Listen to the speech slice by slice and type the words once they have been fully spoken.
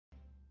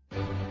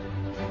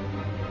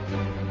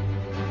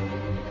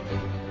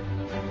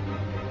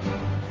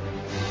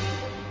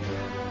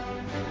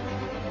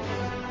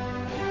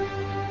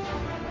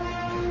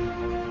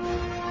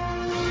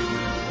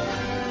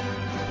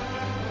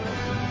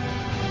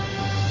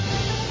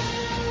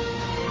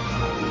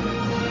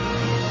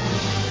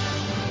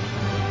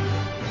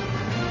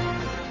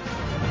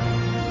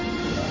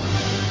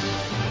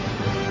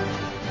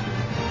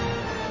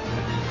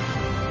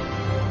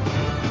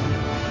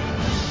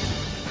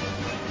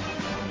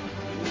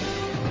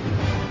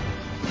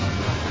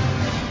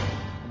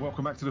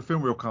welcome back to the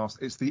Film Reelcast.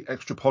 It's the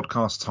extra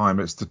podcast time.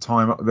 It's the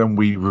time then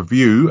we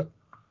review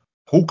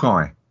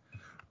Hawkeye.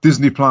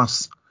 Disney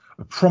Plus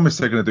promised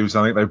they're going to do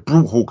something. They've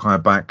brought Hawkeye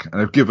back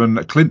and they've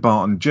given Clint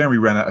Barton, Jeremy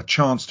Renner, a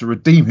chance to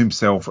redeem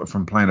himself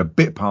from playing a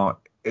bit part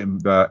in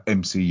the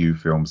MCU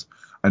films.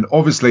 And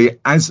obviously,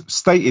 as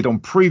stated on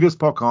previous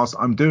podcasts,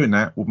 I'm doing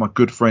that with my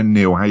good friend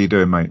Neil. How you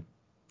doing, mate?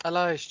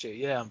 Hello, Stu.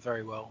 Yeah, I'm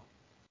very well.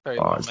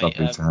 It's mate.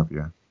 Lovely to have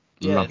you.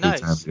 Lovely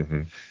to have you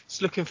here.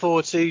 Just looking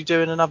forward to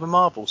doing another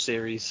Marvel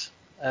series.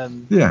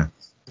 Yeah.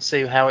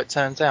 See how it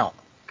turns out.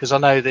 Because I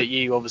know that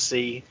you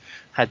obviously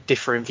had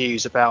different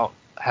views about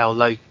how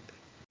the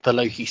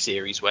Loki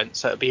series went.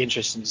 So it'd be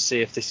interesting to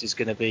see if this is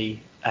going to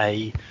be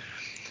a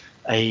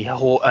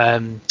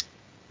Falcon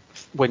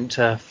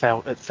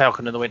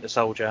and the Winter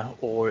Soldier,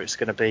 or it's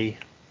going to be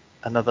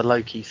another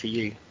Loki for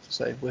you.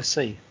 So we'll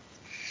see.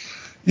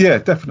 Yeah,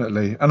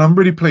 definitely. And I'm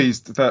really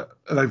pleased that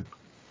they've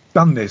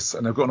done this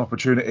and they've got an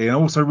opportunity. And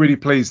also really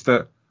pleased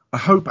that I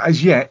hope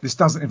as yet this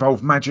doesn't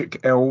involve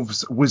magic,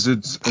 elves,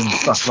 wizards and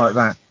stuff like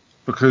that,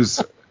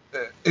 because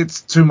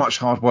it's too much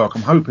hard work.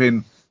 I'm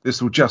hoping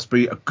this will just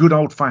be a good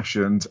old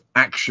fashioned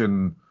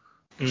action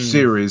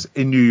series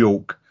in New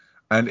York,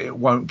 and it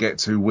won't get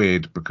too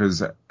weird,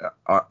 because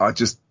I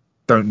just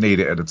don't need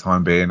it at the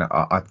time being.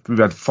 We've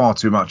had far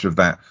too much of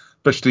that,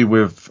 especially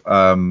with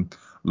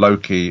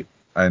Loki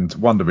and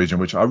WandaVision,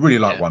 which I really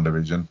like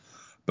WandaVision,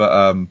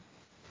 but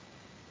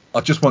I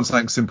just want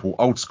something simple,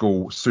 old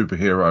school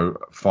superhero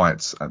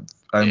fights,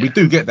 and we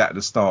do get that at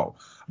the start.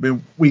 I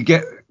mean,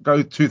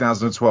 go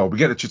 2012, we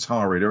get the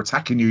Chitauri, they're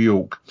attacking New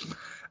York,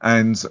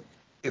 and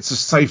it's a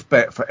safe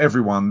bet for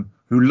everyone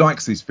who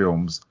likes these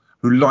films,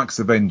 who likes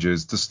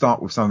Avengers, to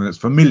start with something that's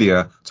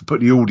familiar, to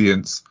put the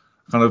audience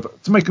kind of,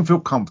 to make them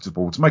feel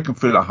comfortable, to make them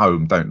feel at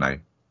home, don't they?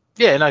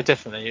 Yeah, no,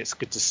 definitely. It's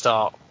good to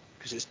start,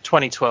 because it's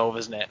 2012,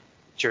 isn't it,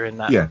 during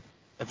that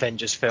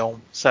Avengers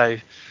film. So,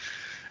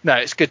 no,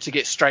 it's good to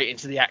get straight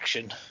into the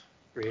action,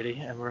 really,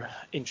 and we're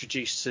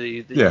introduced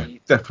to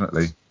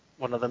definitely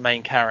one of the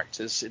main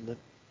characters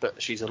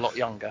but she's a lot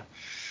younger.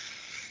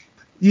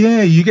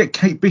 Yeah, you get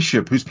Kate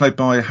Bishop, who's played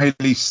by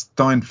Haley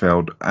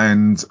Steinfeld,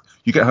 and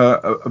you get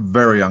her a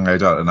very young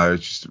age. I don't know,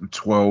 she's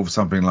 12,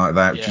 something like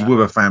that. Yeah. She's with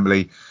her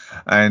family,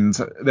 and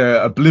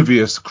they're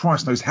oblivious.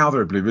 Christ knows how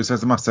they're oblivious,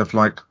 as they must have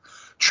like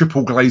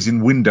triple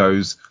glazing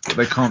windows that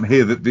they can't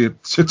hear that the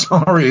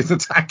Chitauri is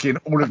attacking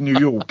all of New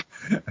York.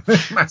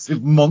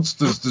 Massive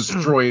monsters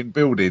destroying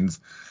buildings.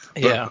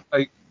 But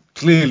they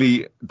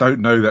clearly don't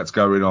know that's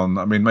going on.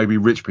 I mean, maybe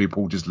rich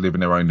people just live in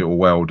their own little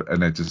world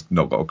and they've just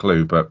not got a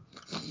clue, but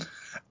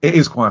it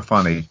is quite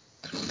funny.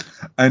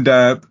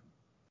 And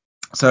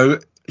so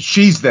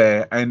she's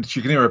there and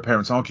she can hear her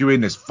parents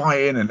arguing, there's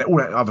fighting and all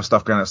that other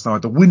stuff going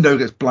outside. The window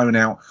gets blown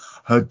out.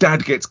 Her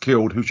dad gets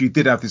killed, who she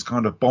did have this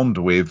kind of bond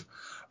with.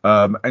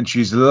 And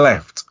she's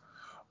left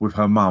with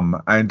her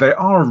mum. And they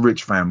are a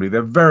rich family.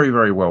 They're very,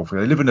 very wealthy.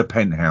 They live in a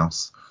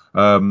penthouse.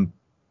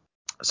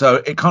 So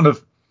it kind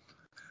of,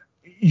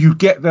 you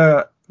get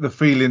the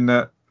feeling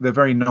that they're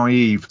very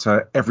naive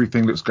to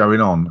everything that's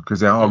going on,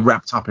 because they are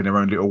wrapped up in their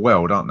own little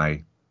world, aren't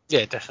they?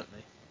 Yeah,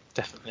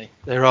 definitely.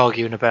 They're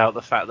arguing about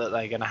the fact that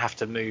they're going to have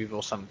to move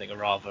or something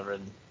or other,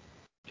 and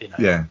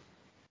yeah,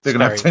 they're going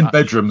to have 10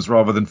 bedrooms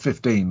rather than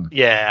 15.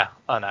 Yeah,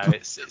 I know.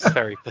 It's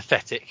very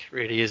pathetic,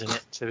 really, isn't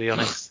it? To be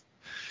honest.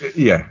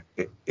 Yeah,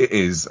 it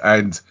is,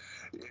 and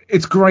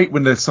it's great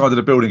when the side of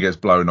the building gets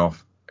blown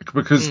off,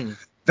 because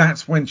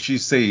that's when she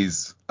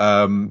sees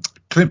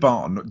Clint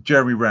Barton,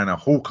 Jeremy Renner,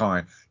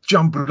 Hawkeye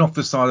jumping off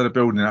the side of the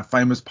building in that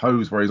famous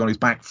pose where he's on his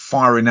back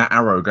firing that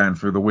arrow going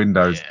through the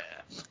windows. Yeah.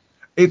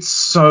 It's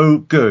so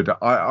good.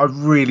 I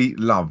really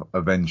love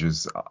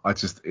Avengers.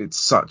 It's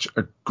such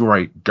a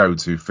great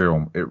go-to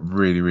film. It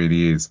really,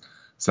 really is.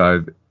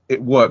 So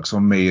it works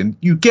on me, and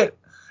you get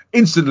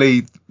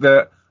instantly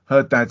that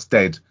her dad's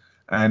dead,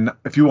 and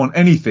if you want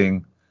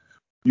anything,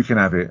 you can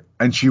have it.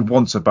 And she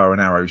wants a bow and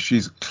arrow.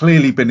 She's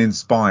clearly been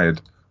inspired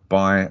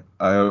by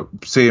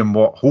seeing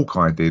what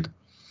Hawkeye did.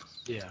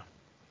 Yeah.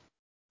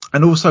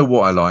 And also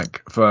what I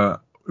like,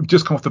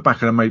 just come off the back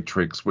of the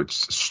Matrix, which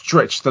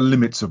stretched the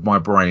limits of my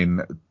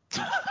brain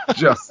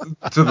just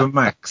to the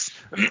max.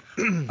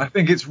 I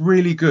think it's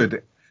really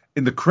good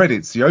in the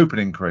credits, the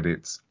opening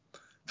credits,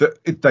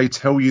 that they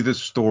tell you the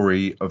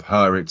story of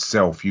her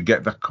itself. You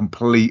get the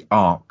complete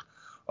arc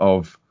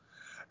of,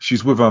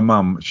 she's with her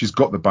mum, she's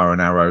got the bow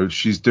and arrow,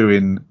 she's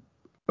doing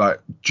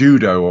like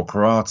judo or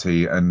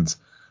karate, and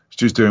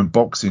she's doing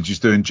boxing, she's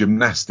doing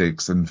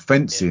gymnastics and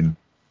fencing,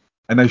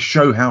 and they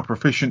show how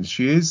proficient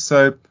she is.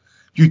 So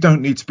you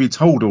don't need to be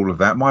told all of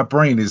that. My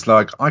brain is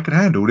like, I can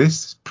handle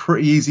this. It's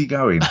pretty easy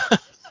going.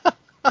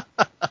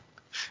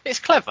 It's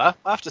clever.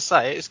 I have to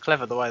say, it's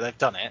clever the way they've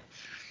done it,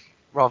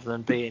 rather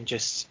than being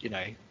just,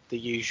 the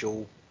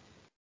usual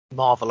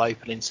Marvel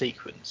opening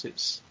sequence.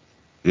 It's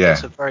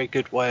a very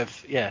good way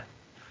of,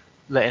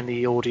 letting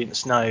the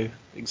audience know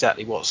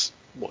exactly what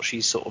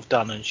she's sort of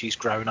done, and she's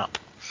grown up.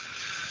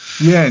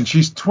 Yeah, and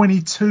she's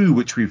 22,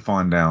 which we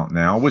find out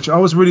now, which I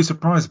was really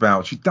surprised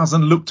about. She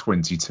doesn't look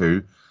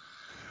 22.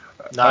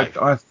 No.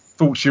 I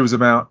thought she was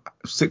about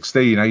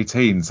 16,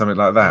 18, something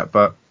like that.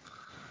 But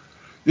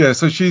yeah,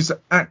 so she's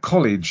at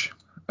college,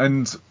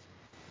 and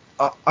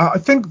I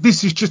think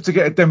this is just to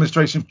get a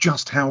demonstration of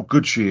just how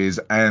good she is,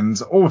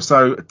 and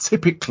also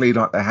typically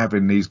like they have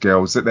in these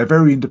girls, that they're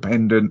very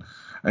independent,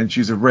 and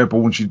she's a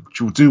rebel, and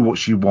she'll do what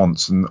she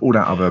wants, and all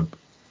that other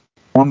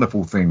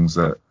wonderful things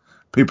that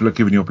people are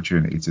given the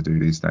opportunity to do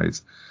these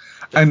days.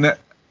 And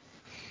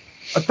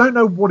I don't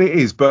know what it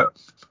is, but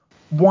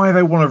why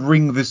they want to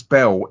ring this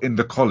bell in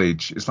the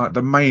college. It's like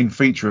the main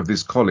feature of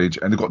this college,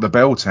 and they've got the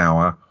bell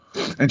tower,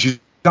 and she's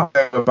up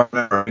there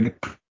with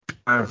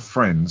her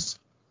friends.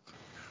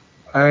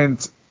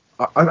 And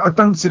I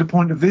don't see the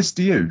point of this,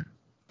 do you?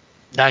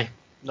 No,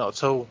 not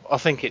at all. I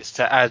think it's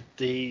to add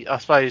I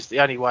suppose the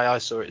only way I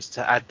saw it is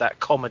to add that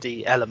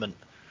comedy element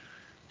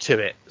to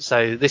it.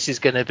 So this is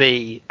going to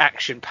be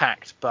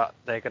action-packed, but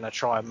they're going to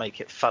try and make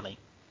it funny.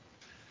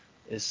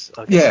 Is,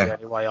 I guess, the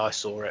only way I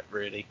saw it,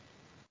 really.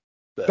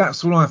 But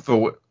that's what I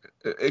thought.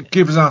 It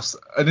gives us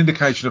an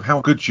indication of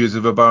how good she is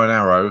with a bow and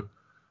arrow,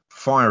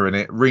 firing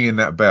it, ringing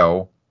that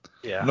bell.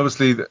 Yeah. And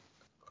obviously,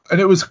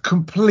 and it was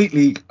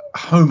completely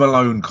Home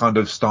Alone kind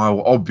of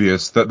style,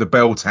 obvious that the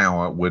bell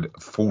tower would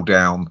fall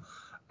down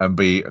and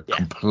be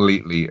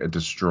completely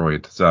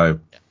destroyed. So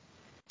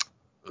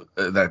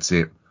that's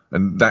it.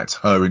 And that's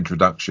her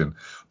introduction.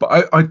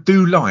 But I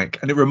do like,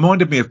 and it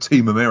reminded me of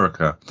Team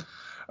America,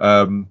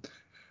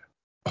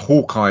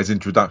 Hawkeye's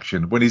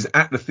introduction when he's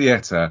at the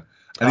theatre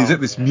and he's at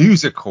this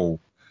music hall.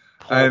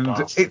 Poor and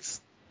bastard.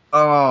 It's,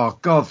 oh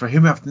God, for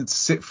him having to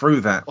sit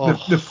through that.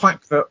 The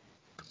fact that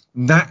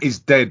Nat is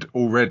dead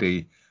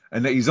already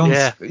and that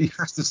he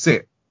has to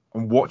sit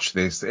and watch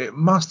this, it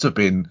must have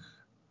been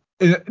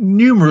in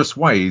numerous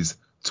ways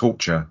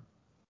torture.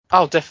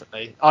 Oh,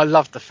 definitely. I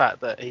loved the fact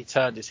that he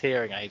turned his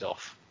hearing aid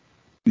off.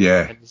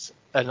 Yeah.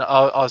 And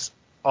I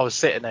was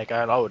sitting there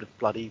going, I would have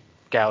bloody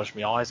gouged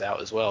my eyes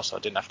out as well, so I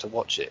didn't have to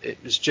watch it. It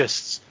was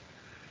just,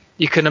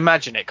 you can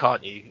imagine it,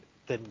 can't you?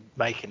 Them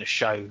making a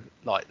show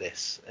like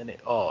this, and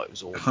it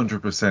was awful.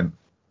 100%.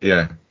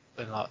 Yeah.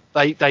 And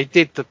like, they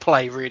did the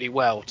play really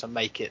well to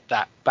make it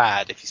that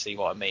bad, if you see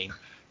what I mean.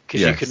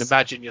 Because you can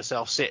imagine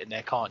yourself sitting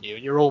there, can't you?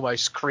 And you're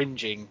almost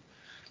cringing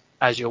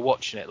as you're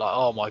watching it, like,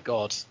 oh my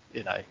God,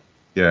 you know.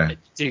 Yeah. I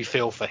do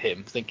feel for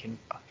him, thinking,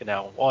 fucking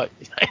hell, why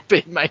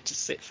being made to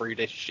sit through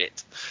this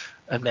shit?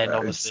 And then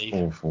obviously it's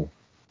awful.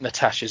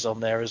 Natasha's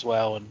on there as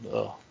well, and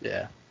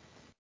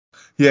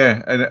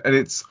Yeah, and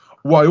it's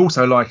what I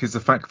also like is the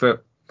fact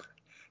that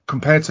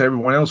compared to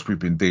everyone else we've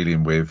been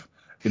dealing with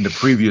in the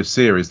previous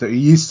series, that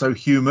he is so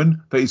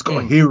human, that he's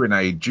got a hearing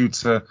aid due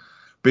to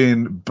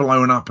being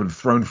blown up and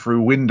thrown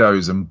through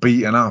windows and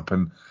beaten up,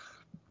 and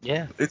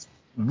it's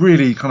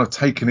really kind of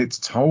taken its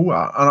toll.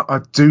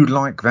 I do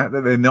like that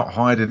they're not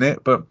hiding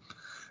it, but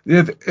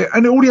yeah,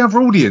 and all the other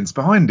audience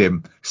behind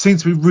him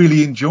seems to be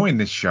really enjoying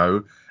this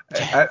show.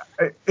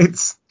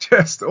 It's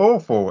just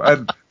awful.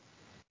 And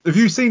have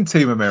you seen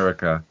Team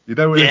America? You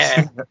know, when they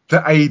sing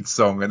the AIDS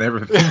song and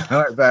everything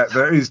like that,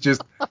 that is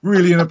just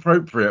really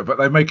inappropriate, but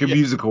they make a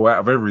musical out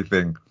of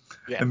everything.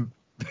 Yeah. And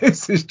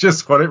this is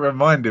just what it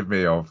reminded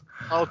me of.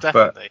 Oh,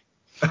 definitely.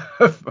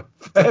 But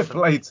fair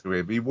play to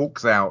him. He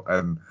walks out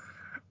and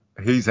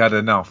he's had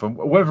enough. And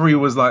whether he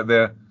was like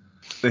the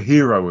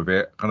hero of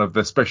it, kind of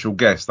the special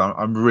guest,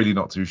 I'm really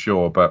not too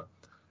sure. But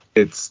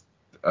it's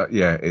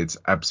it's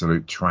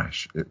absolute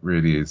trash. It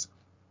really is.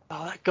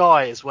 Oh, that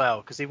guy as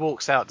well, because he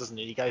walks out, doesn't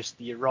he? He goes to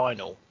the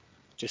urinal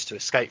just to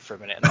escape for a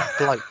minute, and that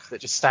bloke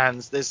that just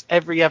stands. There's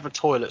every other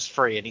toilet's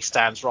free, and he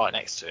stands right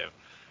next to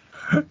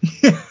him.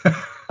 Yeah.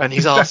 And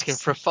he's asking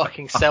for a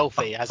fucking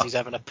selfie as he's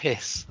having a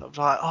piss. I'm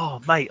like, oh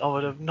mate, I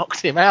would have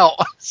knocked him out.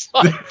 It's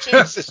like,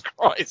 Jesus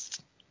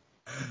Christ.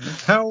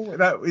 How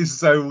that is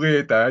so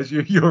weird though.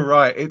 You're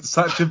right. It's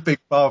such a big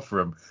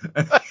bathroom,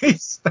 and he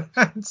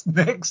stands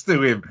next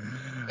to him,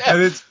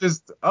 and it's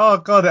just, oh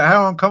God,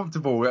 how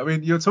uncomfortable. I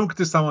mean, you're talking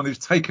to someone who's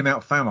taken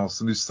out Thanos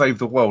and who's saved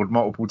the world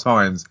multiple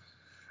times,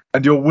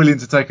 and you're willing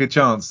to take a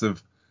chance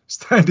of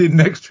standing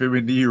next to him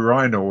in the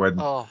urinal, and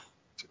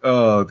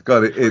oh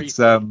God, it's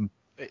so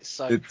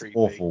creepy.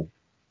 Awful.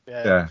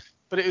 Yeah.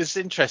 But it was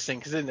interesting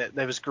because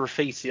there was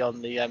graffiti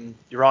on the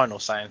urinal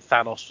saying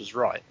Thanos was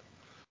right.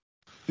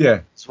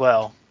 Yeah. As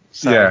well.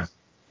 So, yeah.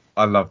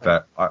 I love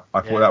that. I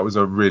thought that was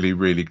a really,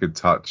 really good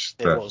touch.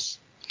 It was.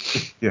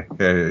 Yeah.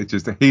 It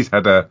just he's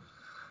had a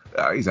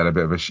bit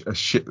of a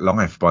shit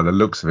life by the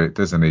looks of it,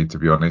 doesn't he? To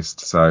be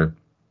honest. So.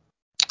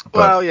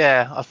 Well,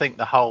 yeah. I think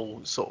the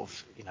whole sort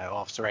of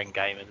after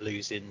Endgame and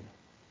losing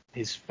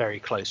his very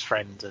close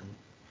friend and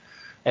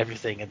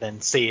everything, and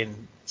then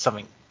seeing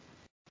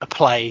a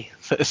play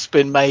that's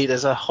been made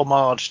as a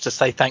homage to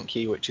say thank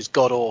you, which is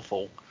god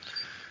awful.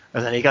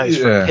 And then he goes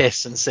for a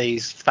piss and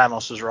sees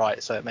Thanos was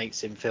right, so it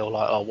makes him feel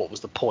like, oh, what was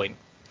the point?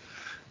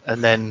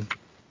 And then,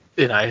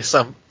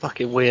 some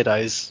fucking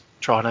weirdos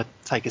trying to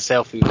take a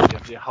selfie with you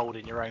as you're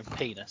holding your own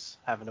penis,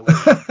 having a wee.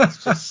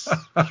 It's just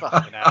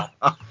fucking hell.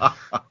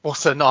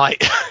 What a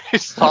night.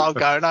 It's like, I'm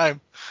going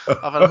home.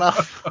 I've had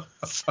enough.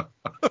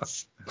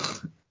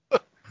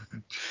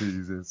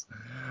 Jesus.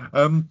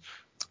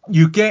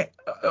 you get,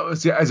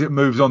 as it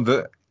moves on,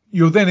 that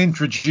you're then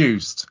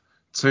introduced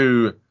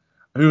to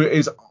who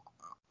is,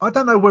 I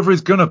don't know whether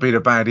he's going to be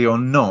the baddie or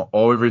not,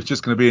 or whether he's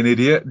just going to be an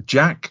idiot.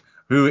 Jack,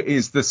 who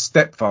is the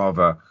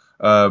stepfather,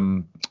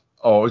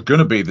 or is going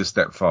to be the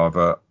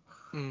stepfather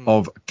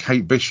of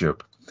Kate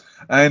Bishop.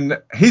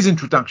 And his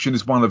introduction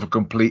is one of a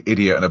complete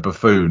idiot and a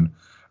buffoon.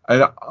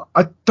 And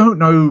I don't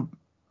know.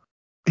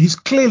 He's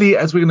clearly,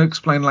 as we're going to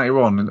explain later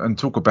on and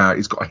talk about,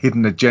 he's got a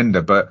hidden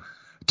agenda. But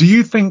do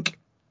you think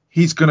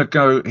he is going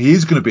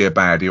to be a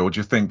baddie, or do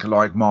you think,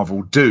 like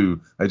Marvel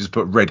do, they just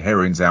put red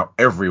herrings out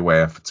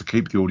everywhere to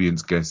keep the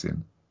audience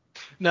guessing?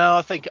 No,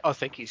 I think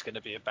he's going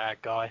to be a bad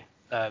guy.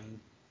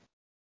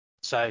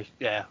 So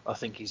yeah, I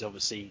think he's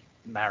obviously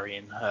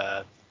marrying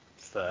her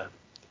to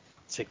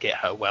get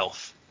her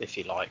wealth, if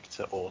you like,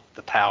 or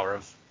the power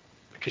of,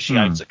 because she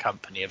owns a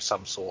company of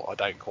some sort. I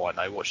don't quite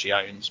know what she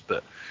owns,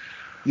 but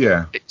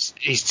yeah,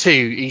 he's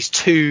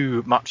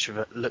too much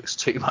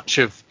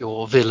of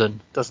your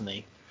villain, doesn't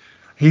he?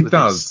 He With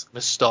does. his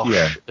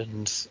moustache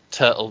and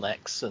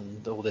turtlenecks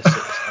and all this sort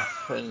of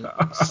stuff. And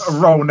a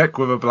roll neck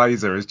with a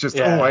blazer is just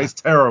always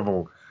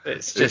terrible.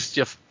 It's just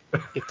your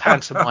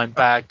pantomime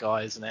bad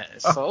guy, isn't it?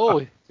 It's like,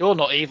 oh, you're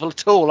not evil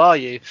at all, are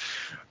you?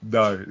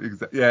 No,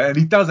 exactly. Yeah, and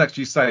he does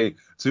actually say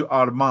to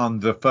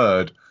Armand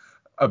III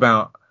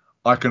about,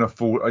 I can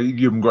afford,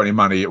 you haven't got any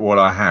money, what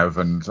I have,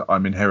 and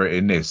I'm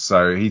inheriting this.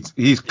 So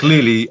he's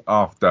clearly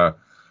after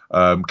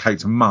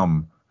Kate's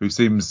mum, who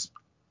seems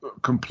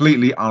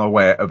completely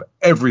unaware of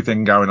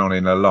everything going on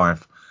in her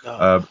life,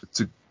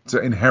 to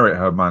inherit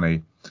her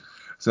money.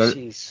 So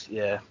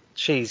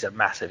she's a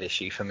massive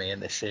issue for me in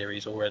this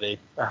series already,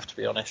 I have to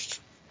be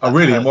honest. Oh,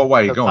 really? In what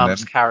way? Her Go on,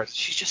 mum's then. character,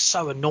 she's just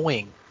so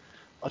annoying.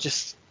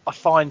 I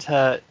find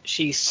her,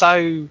 she's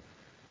so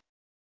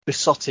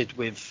besotted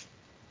with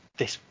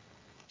this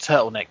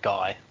turtleneck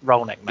guy,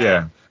 rollneck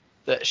man,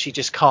 that she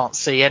just can't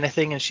see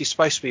anything, and she's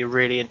supposed to be a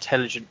really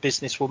intelligent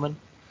businesswoman,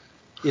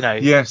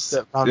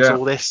 that runs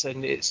all this,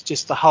 and it's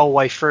just the whole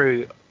way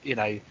through,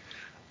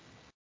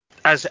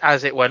 as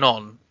it went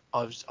on,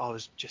 I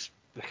was just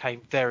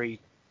became very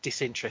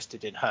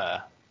disinterested in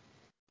her.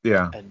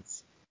 Yeah. And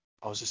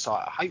I was just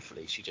like,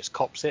 hopefully she just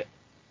cops it,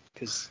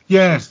 because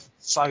she's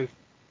so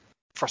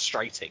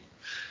frustrating.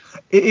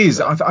 It is.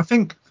 I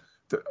think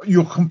that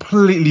you're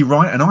completely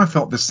right, and I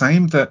felt the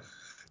same. That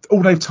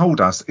all they've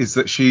told us is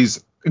that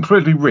she's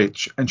incredibly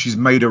rich and she's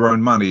made her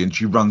own money and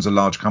she runs a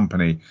large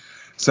company.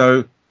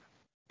 So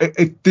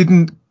it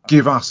didn't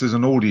give us as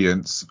an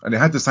audience, and it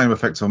had the same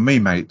effect on me,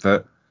 mate,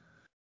 that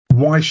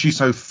why is she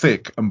so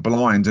thick and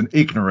blind and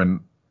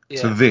ignorant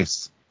to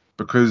this?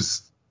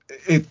 Because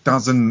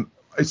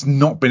it's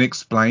not been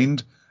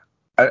explained,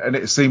 and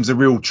it seems a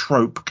real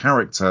trope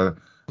character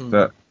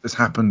that has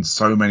happened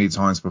so many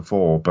times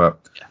before, but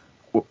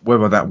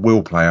whether that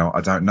will play out,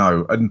 I don't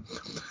know. And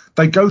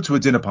they go to a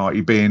dinner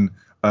party being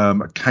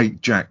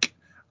Kate, Jack,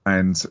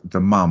 and the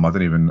mum. I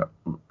don't even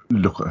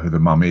look at who the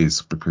mum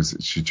is, because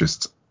she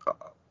just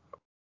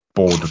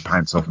bored the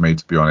pants off me,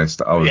 to be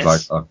honest. I was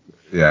like,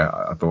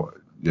 I thought,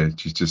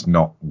 she's just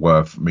not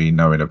worth me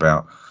knowing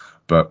about.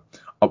 But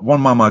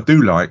one mum I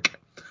do like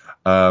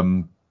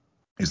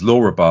is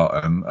Laura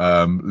Barton,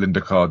 Linda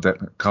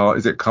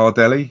is it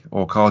Cardellini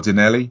or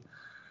Cardinelli,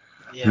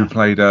 who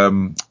played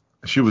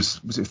she was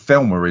it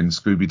Thelma in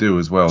Scooby-Doo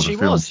as well? She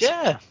was,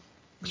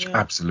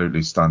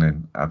 absolutely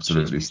stunning,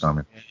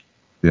 stunning.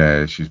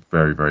 Yeah, she's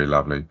very, very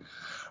lovely.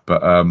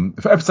 But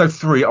for episode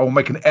 3, I will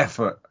make an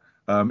effort,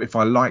 if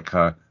I like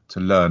her, to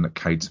learn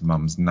Kate's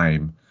mum's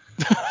name.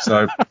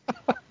 So,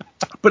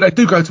 but they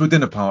do go to a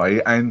dinner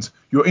party, and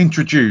you're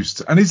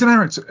introduced, and he's an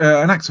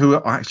actor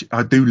who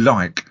I do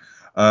like.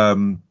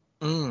 And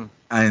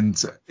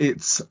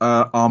it's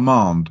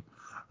Armand,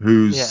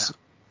 who's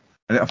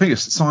I think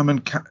it's Simon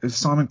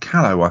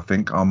Callow. I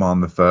think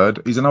Armand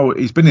III.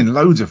 He's been in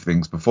loads of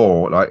things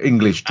before, like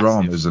English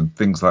dramas and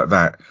things like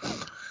that.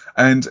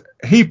 And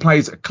he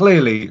plays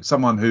clearly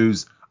someone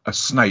who's a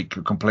snake,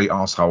 a complete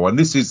asshole. And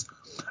this is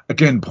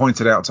again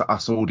pointed out to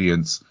us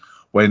audience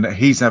when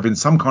he's having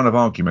some kind of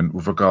argument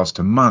with regards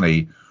to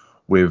money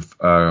with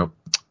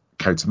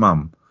Kate's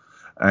mum,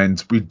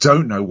 and we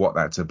don't know what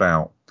that's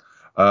about.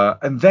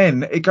 And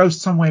then it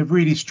goes somewhere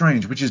really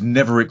strange, which is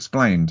never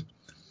explained.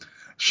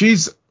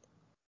 She's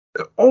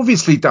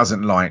obviously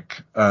doesn't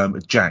like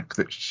Jack,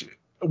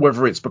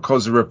 whether it's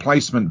because of a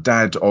replacement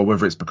dad or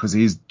whether it's because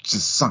he's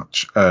just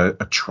such a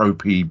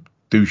tropey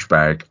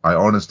douchebag. I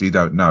honestly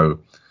don't know.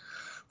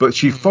 But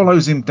she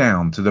follows him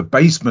down to the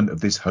basement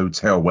of this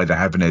hotel where they're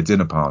having their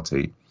dinner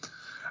party.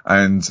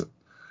 And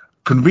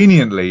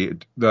conveniently,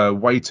 the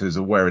waiters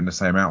are wearing the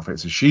same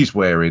outfits as she's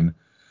wearing.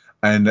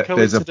 And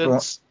there's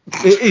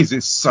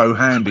it's so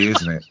handy,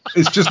 isn't it?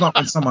 It's just like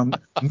when someone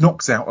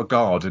knocks out a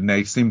guard and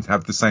they seem to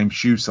have the same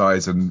shoe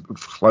size and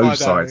clothes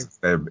size as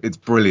them. It's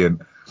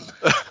brilliant.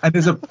 And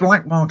there's a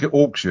black market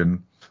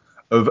auction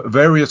of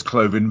various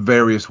clothing,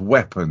 various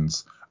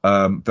weapons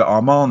that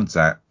Armand's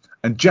at,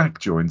 and Jack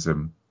joins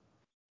them.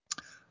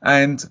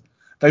 And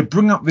they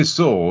bring up this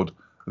sword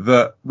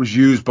that was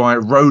used by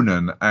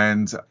Ronan,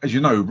 and as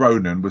you know,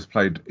 Ronan is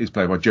played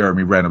by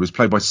Jeremy Renner, was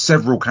played by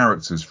several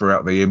characters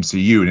throughout the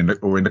MCU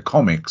and in the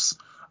comics.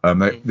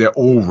 They're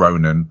all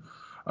Ronan,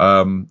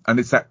 and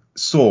it's that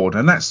sword,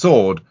 and that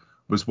sword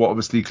was what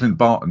obviously Clint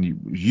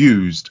Barton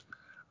used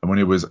when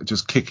he was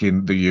just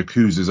kicking the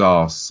Yakuza's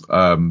ass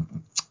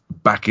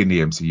back in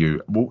the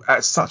MCU. Well,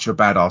 that's such a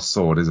badass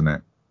sword, isn't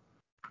it?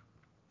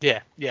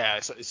 Yeah,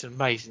 it's an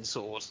amazing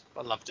sword.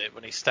 I loved it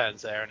when he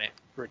stands there and it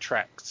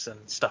retracts and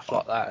stuff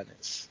like that, and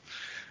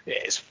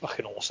it's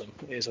fucking awesome.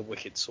 It is a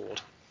wicked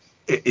sword.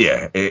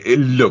 It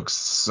looks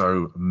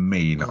so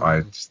mean.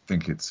 I just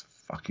think it's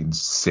fucking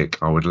sick.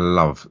 I would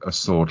love a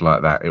sword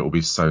like that. It will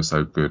be so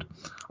good.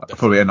 I'll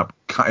probably end up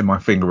cutting my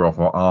finger off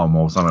or arm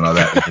or something like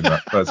that in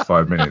the first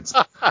 5 minutes.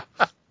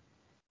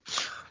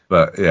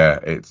 But yeah,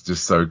 it's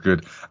just so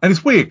good. And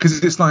it's weird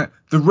because it's like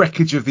the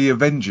wreckage of the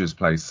Avengers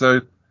place.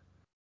 So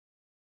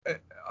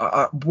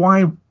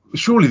why?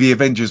 Surely the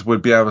Avengers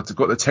would be able to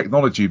got the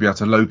technology to be able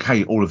to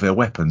locate all of their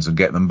weapons and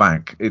get them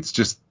back. It's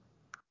just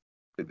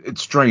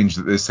it's strange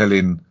that they're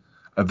selling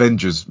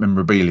Avengers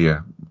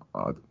memorabilia,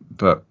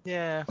 but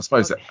yeah, I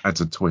suppose it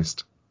adds a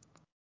twist.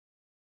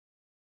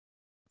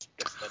 I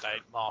guess they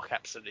don't mark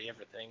absolutely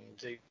everything,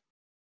 do?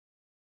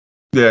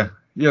 Yeah,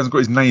 he hasn't got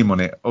his name on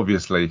it,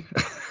 obviously.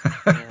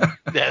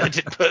 Yeah, they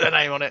didn't put their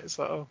name on it,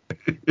 so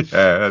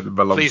yeah, it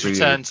belongs please to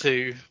return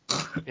to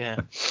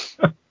yeah.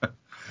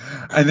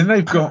 And then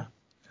they've got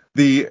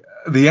the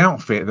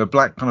outfit, the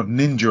black kind of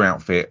ninja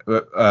outfit.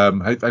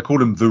 They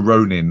call him the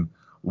Ronin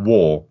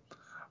War.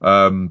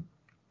 And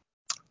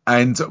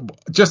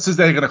just as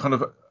they're going to kind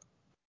of,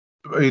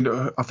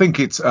 I think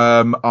it's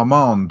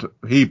Armand.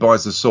 He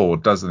buys a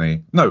sword, doesn't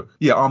he? No,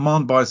 yeah,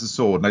 Armand buys a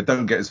sword, and they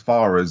don't get as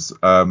far as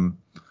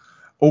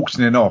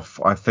auctioning off,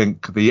 I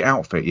think, the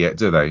outfit yet,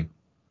 do they?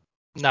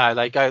 No,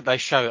 they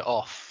show it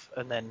off,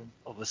 and then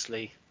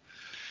obviously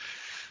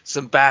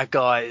some bad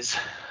guys.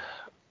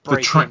 The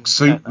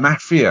Tracksuit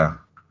Mafia.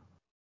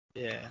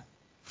 Yeah.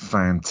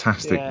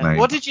 Fantastic name.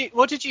 What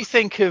did you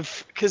think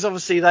of? Because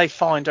obviously they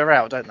find her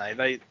out, don't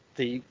they?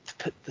 The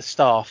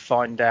staff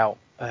find out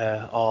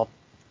our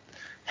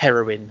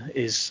heroine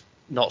is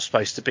not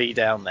supposed to be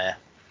down there.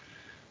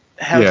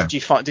 Did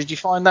you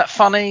find that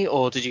funny,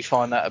 or did you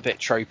find that a bit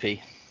tropey?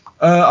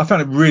 I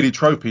found it really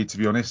tropey, to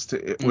be honest.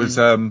 It was.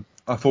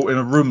 I thought in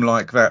a room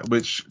like that,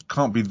 which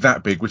can't be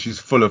that big, which is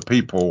full of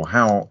people,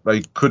 how they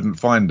couldn't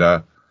find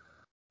her.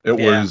 It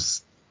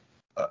was.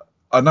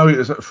 I know it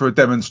was for a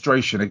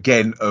demonstration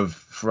again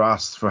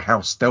for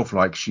how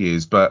stealth-like she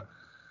is, but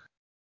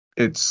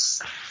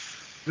it's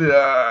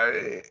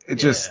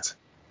just.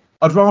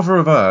 I'd rather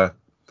have her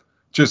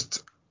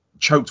just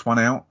choked one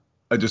out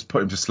and just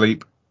put him to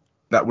sleep.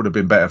 That would have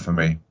been better for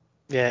me.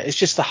 Yeah, it's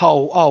just the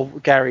whole,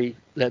 Gary,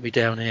 let me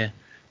down here.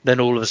 Then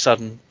all of a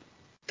sudden,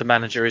 the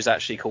manager is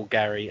actually called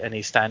Gary, and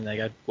he's standing there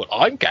going, well,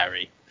 I'm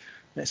Gary.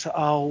 And it's like,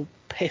 oh,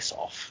 piss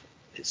off.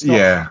 It's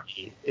not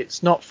funny.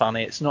 It's not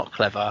funny. It's not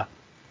clever.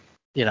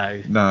 You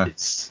know, no.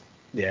 It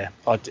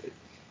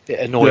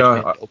annoyed me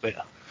a little bit.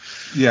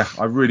 Yeah,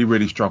 I really,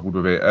 really struggled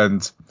with it.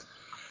 And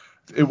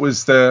it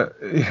was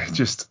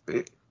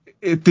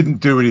it didn't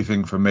do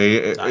anything for me.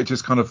 It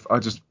just kind of,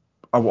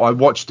 I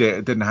watched it.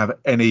 It didn't have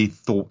any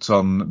thoughts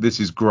on, this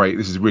is great.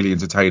 This is really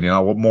entertaining. I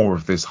want more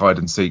of this hide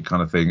and seek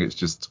kind of thing. It's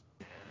just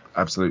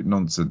absolute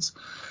nonsense.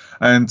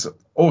 And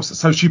also,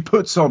 so she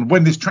puts on,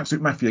 when this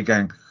Tracksuit Mafia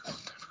gang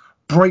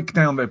break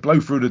down, they blow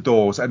through the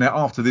doors, and they're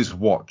after this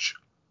watch.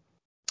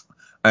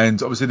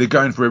 And obviously they're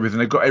going for everything.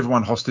 They've got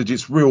everyone hostage.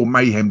 It's real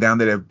mayhem down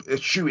there. They're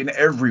shooting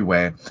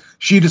everywhere.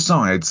 She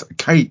decides,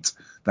 Kate,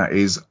 that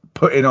is,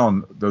 putting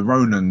on the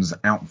Ronan's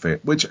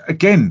outfit, which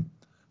again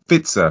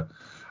fits her.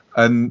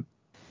 And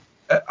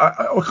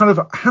I kind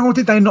of, how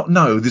did they not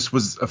know this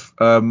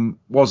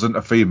wasn't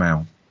a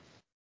female?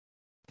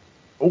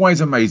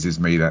 Always amazes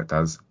me, that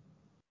does.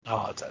 Oh,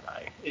 I don't know.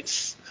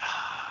 It's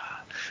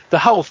the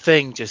whole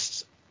thing.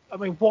 Just, I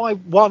mean, why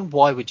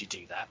would you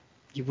do that?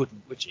 You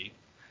wouldn't, would you?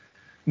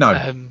 No.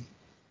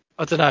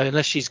 I don't know,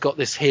 unless she's got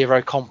this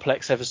hero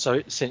complex ever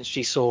since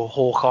she saw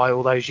Hawkeye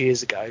all those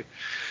years ago.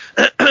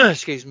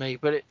 Excuse me,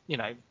 but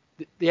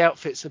the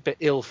outfit's a bit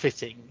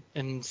ill-fitting,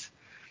 and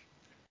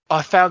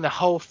I found the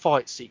whole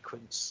fight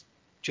sequence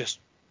just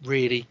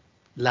really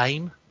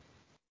lame.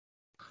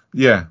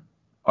 Yeah.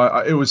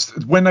 It was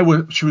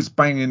when she was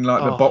banging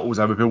like the bottles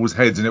over people's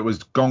heads, and it was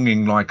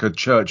gonging like a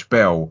church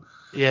bell.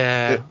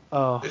 Yeah.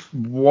 It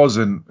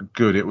wasn't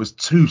good. It was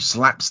too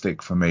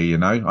slapstick for me, I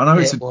know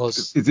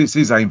this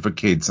is aimed for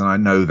kids, and I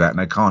know that, and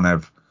they can't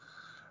have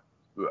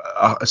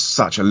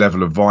such a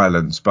level of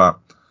violence, but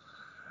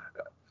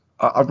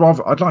I'd like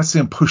to see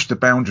them push the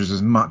boundaries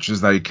as much as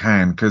they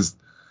can, because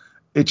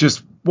it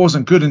just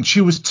wasn't good, and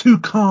she was too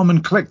calm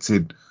and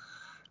collected,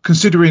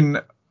 considering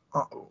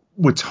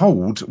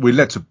we're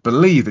led to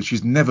believe that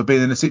she's never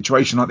been in a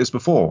situation like this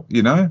before,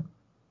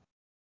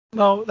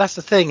 Well, that's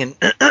the thing, and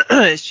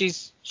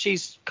she's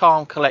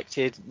calm,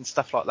 collected, and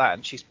stuff like that,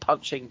 and she's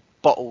punching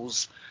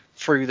bottles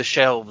through the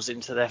shelves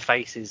into their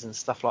faces and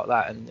stuff like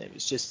that, and it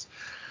was just,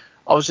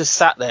 I was just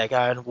sat there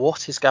going,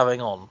 what is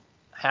going on?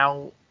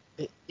 How,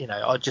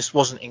 I just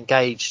wasn't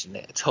engaged in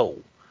it at all.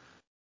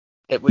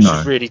 It was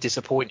just really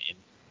disappointing.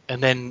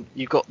 And then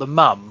you got the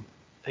mum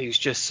who's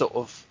just sort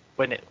of,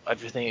 when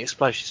everything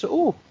explodes, she's like,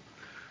 oh,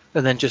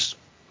 and then just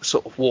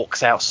sort of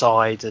walks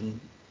outside, and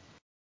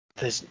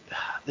there's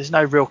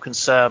no real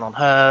concern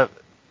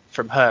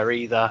from her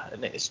either,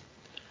 and it's,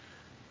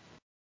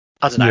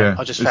 I don't know.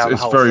 I just found the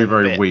whole thing a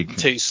bit weak.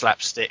 Too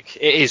slapstick.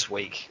 It is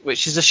weak,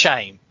 which is a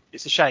shame.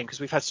 It's a shame because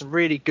we've had some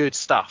really good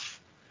stuff,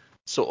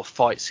 sort of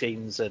fight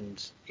scenes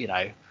and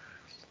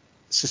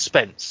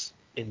suspense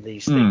in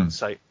these things.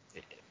 So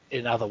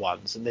in other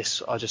ones, and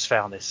this, I just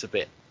found this a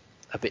bit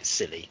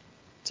silly,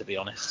 to be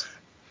honest.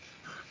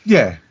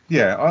 Yeah.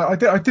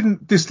 I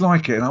didn't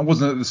dislike it, and I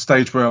wasn't at the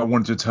stage where I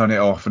wanted to turn it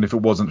off. And if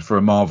it wasn't for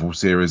a Marvel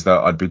series, that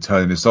I'd be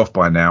turning this off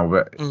by now.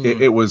 But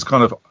it was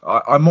kind of,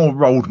 I more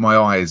rolled my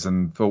eyes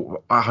and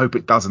thought, I hope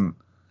it doesn't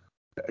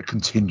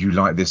continue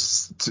like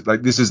this.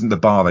 Like, this isn't the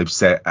bar they've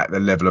set at the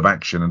level of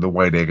action and the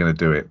way they're going to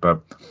do it.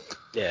 But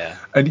yeah,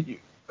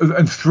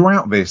 and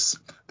throughout this,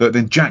 that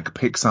then Jack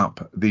picks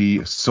up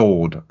the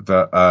sword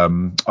that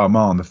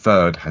Armand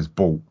III has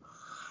bought,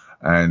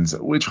 and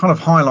which kind of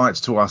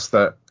highlights to us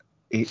that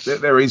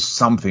there is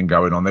something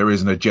going on. There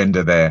is an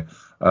agenda there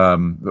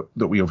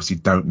that we obviously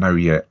don't know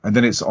yet. And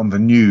then it's on the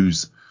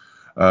news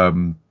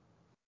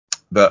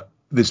that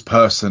this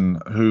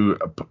person who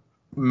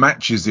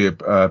matches the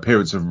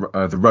appearance of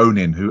the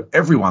Ronin, who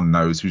everyone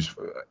knows, who's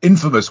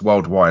infamous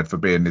worldwide for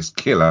being this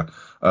killer,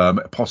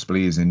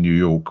 possibly is in New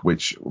York,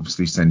 which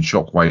obviously sends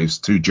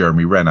shockwaves to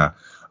Jeremy Renner,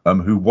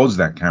 who was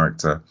that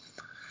character.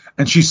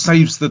 And she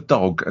saves the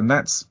dog, and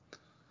that's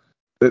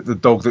the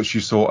dog that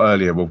she saw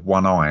earlier with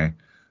one eye.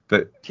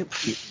 That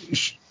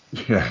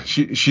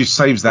she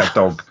saves that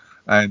dog,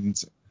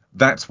 and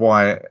that's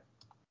why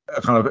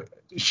kind of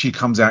she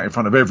comes out in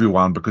front of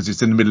everyone, because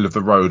it's in the middle of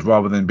the road.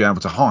 Rather than be able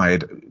to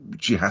hide,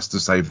 she has to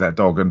save that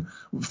dog. And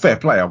fair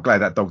play, I'm glad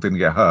that dog didn't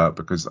get hurt,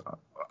 because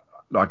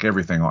like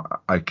everything,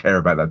 I care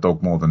about that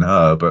dog more than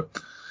her. But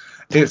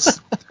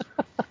it's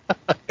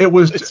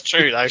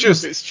true though.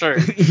 It's true.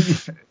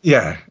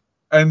 Yeah,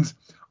 and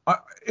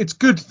it's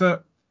good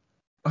that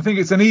I think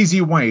it's an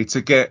easy way to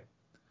get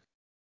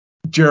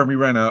Jeremy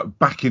Renner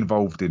back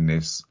involved in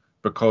this,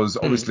 because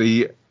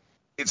obviously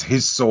it's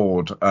his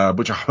sword,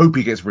 which I hope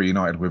he gets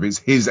reunited with. It's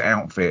his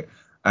outfit,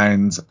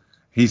 and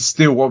he's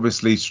still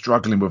obviously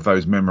struggling with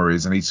those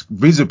memories, and he's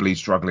visibly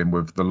struggling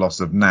with the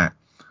loss of Nat.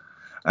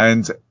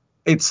 And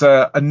it's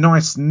a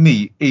nice,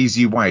 neat,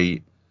 easy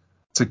way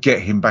to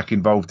get him back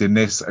involved in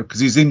this, because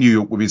he's in New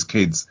York with his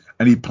kids,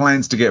 and he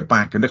plans to get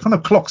back, and the kind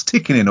of clock's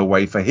ticking in a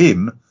way for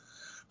him,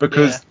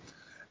 because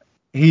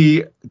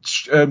he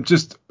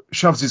just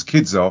shoves his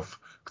kids off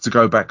to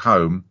go back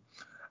home,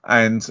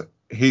 and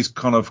he's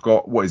kind of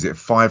got,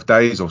 5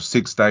 days or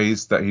 6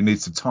 days that he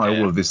needs to tie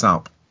all of this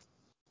up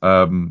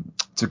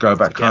to go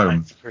back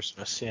home for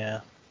Christmas.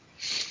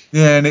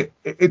 And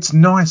it's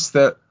nice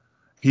that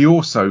he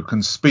also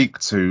can speak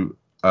to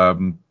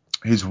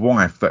his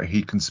wife, that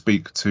he can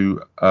speak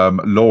to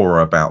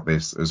Laura about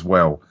this as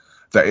well,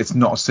 that it's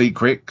not a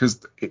secret,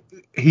 because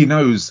he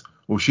knows,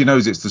 well, she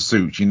knows it's the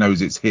suit, she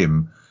knows it's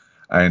him,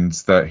 and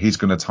that he's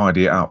going to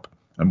tidy it up,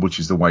 and which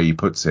is the way he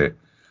puts it.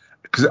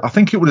 Because I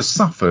think it would have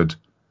suffered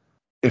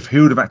if he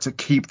would have had to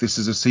keep this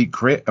as a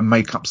secret and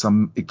make up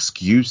some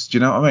excuse. Do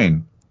you know what I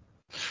mean?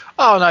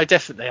 Oh, no,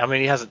 definitely. I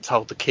mean, he hasn't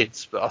told the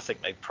kids, but I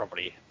think they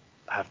probably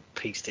have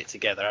pieced it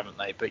together, haven't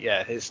they? But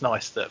yeah, it's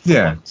nice that for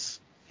once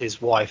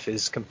his wife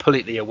is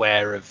completely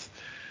aware of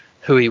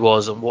who he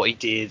was and what he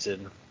did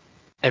and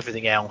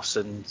everything else.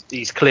 And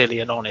he's clearly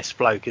an honest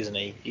bloke, isn't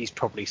he? He's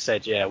probably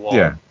said,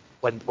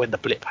 when the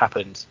blip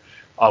happened,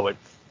 I went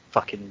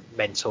fucking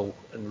mental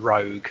and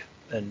rogue,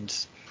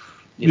 and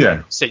you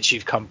know, since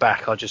you've come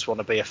back, I just want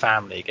to be a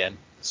family again,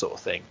 sort of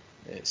thing.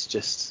 It's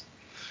just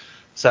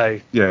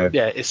so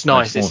it's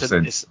nice.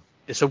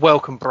 It's a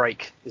welcome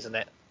break, isn't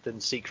it,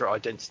 than secret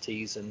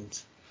identities and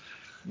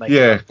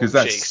making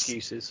bullshit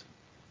excuses.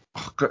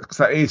 Because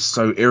that is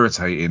so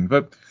irritating.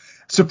 But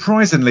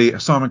surprisingly,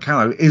 Simon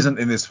Callow isn't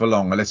in this for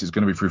long, unless it's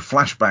going to be through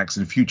flashbacks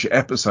in future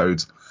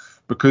episodes,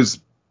 because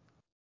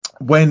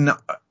when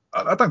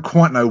I don't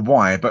quite know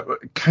why,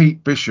 but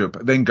Kate Bishop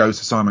then goes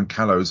to Simon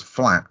Callow's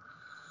flat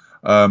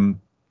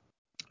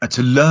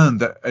to learn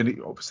that,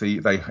 and obviously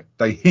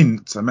they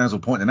hint, I may as well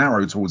point an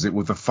arrow towards it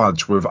with the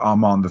fudge with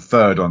Armand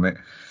III on it,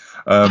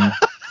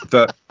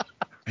 that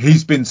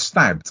he's been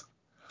stabbed.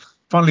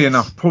 Funnily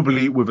enough,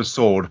 probably with a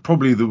sword,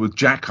 probably with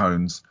Jack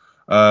owns.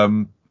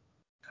 And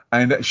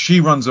she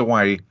runs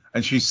away,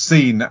 and she's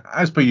seen,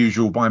 as per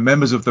usual, by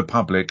members of the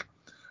public,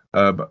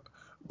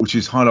 which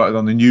is highlighted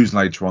on the news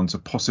later on, to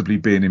possibly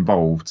being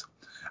involved,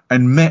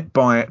 and met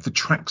by the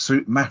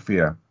tracksuit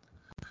mafia.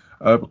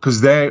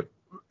 Because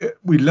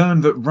we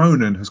learned that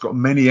Ronan has got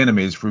many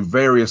enemies through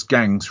various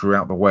gangs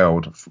throughout the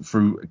world,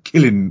 through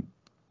killing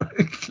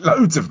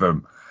loads of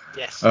them.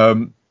 Yes.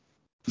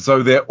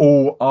 So they're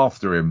all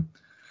after him.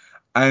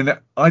 And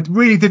I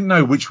really didn't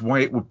know which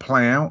way it would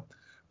play out,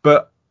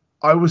 but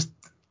I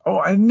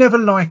I never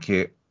like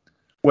it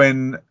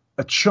when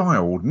a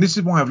child, and this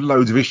is why I have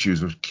loads of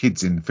issues with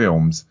kids in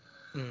films,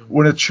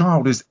 when a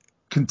child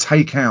can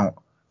take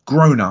out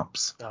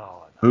grown-ups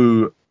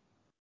who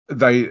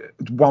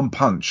one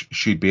punch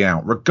she'd be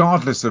out,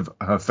 regardless of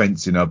her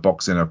fencing, her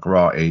boxing, her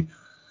karate.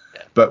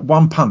 Yeah. But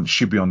one punch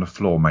she'd be on the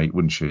floor, mate,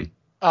 wouldn't she?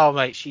 Oh,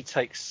 mate, she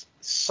takes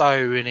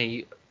so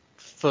many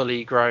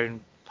fully grown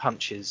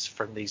punches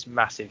from these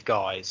massive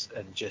guys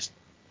and just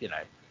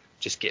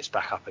gets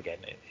back up again.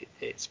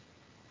 It's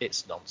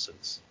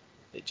nonsense.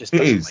 It just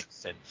doesn't make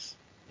sense.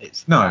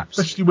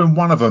 Especially when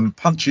one of them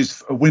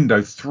punches a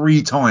window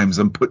 3 times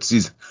and puts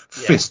his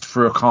fist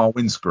through a car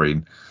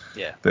windscreen.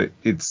 Yeah. That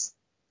it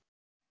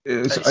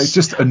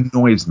just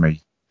annoys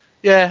me.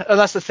 Yeah, and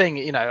that's the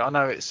thing. I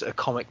know it's a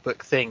comic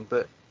book thing,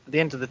 but at the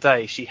end of the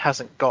day, she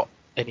hasn't got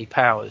any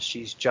powers.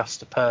 She's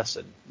just a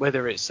person.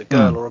 Whether it's a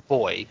girl or a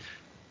boy,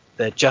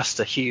 they're just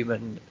a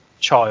human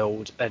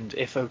child. And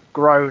if a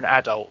grown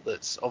adult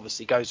that's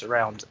obviously goes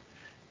around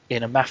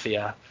in a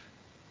mafia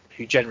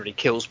who generally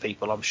kills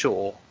people, I'm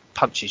sure,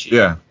 punches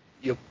you,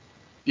 you're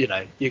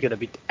going to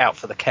be out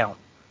for the count.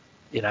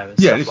 And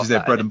this is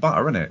their bread and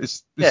butter, isn't it?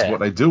 This is what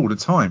they do all the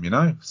time,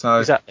 So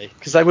exactly,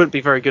 because they wouldn't be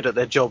very good at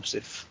their jobs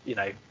if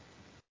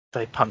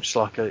they punched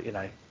like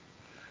a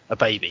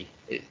baby.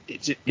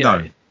 It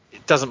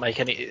doesn't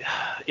make any.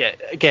 Yeah,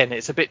 again,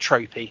 it's a bit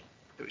tropey,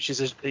 which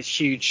is a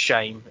huge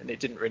shame, and it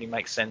didn't really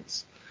make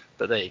sense.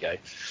 But there you go.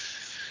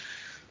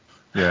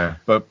 Yeah,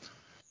 but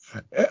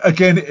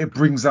again, it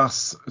brings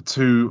us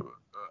to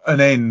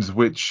an end,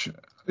 which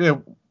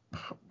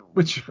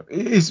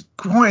is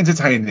quite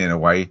entertaining in a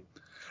way.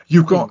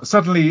 You've got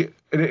suddenly,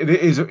 it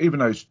is, even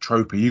though it's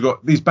tropey, you've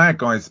got these bad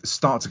guys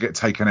start to get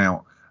taken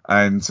out,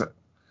 and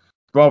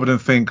rather than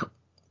think,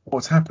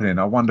 what's happening?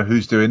 I wonder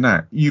who's doing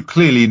that. You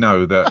clearly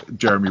know that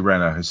Jeremy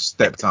Renner has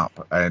stepped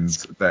up and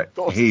that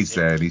he's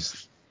there,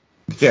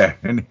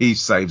 and he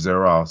saves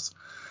her ass.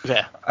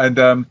 Yeah.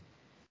 And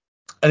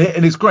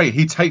it's great.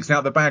 He takes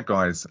out the bad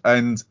guys,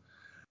 and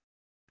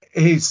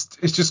it's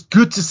just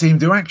good to see him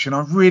do action.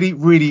 I really,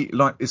 really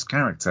like this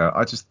character.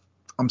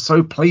 I'm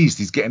so pleased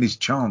he's getting his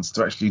chance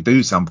to actually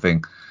do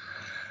something.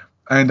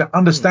 And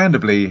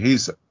understandably,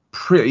 he's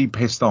pretty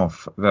pissed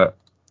off that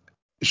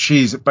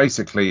she's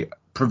basically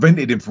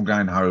prevented him from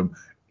going home.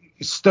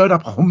 He stirred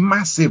up a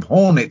massive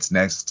hornet's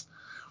nest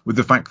with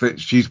the fact that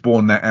she's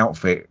worn that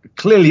outfit,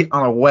 clearly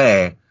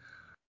unaware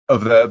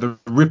of the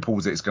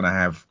ripples it's going to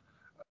have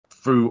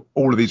through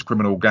all of these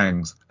criminal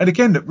gangs. And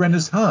again, that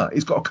Renner's hurt.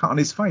 He's got a cut on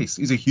his face.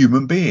 He's a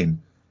human being.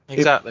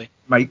 Exactly.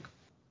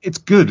 It's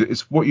good.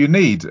 It's what you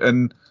need.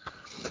 And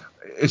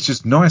it's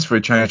just nice for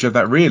a change of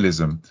that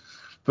realism.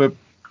 But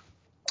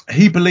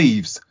he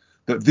believes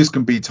that this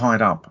can be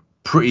tied up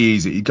pretty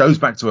easy. He goes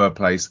back to her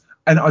place.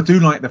 And I do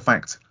like the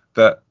fact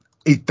that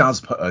he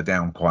does put her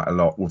down quite a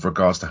lot with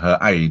regards to her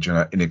age and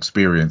her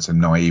inexperience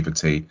and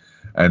naivety.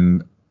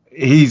 And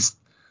he's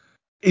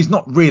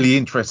not really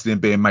interested in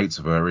being mates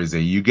with her, is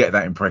he? You get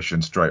that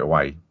impression straight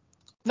away.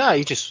 No,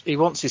 he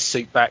wants his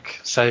suit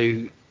back. So,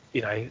 and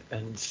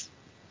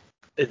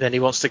then he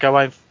wants to go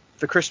home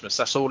for Christmas.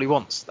 That's all he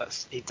wants.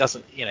 He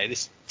doesn't,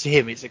 this to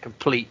him it's a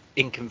complete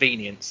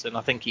inconvenience. And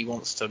I think he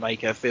wants to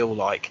make her feel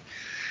like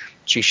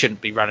she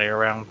shouldn't be running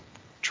around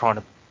trying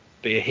to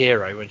be a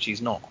hero when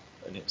she's not.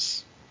 And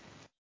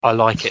I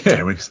like it.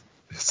 Yeah, it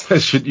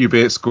says, shouldn't you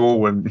be at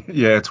school when,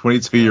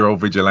 22-year-old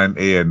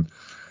vigilante, and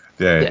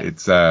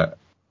it's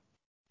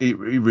he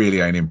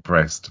really ain't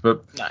impressed.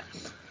 But no.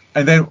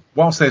 And then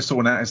whilst they're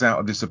sorting out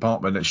of this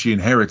apartment that she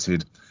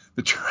inherited,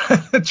 the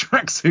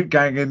tracksuit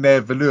gang in their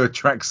velour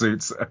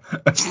tracksuits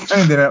are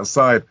standing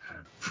outside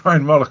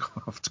throwing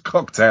Molotov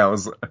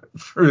cocktails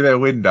through their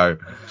window.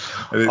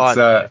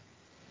 And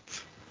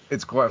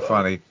it's quite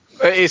funny.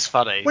 It is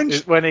funny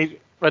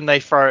when they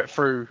throw it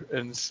through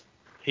and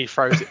he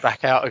throws it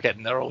back out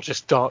again. They're all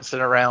just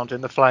dancing around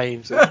in the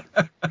flames.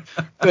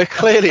 They're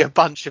clearly a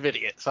bunch of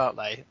idiots, aren't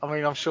they? I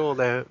mean, I'm sure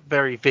they're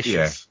very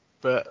vicious,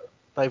 but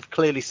they've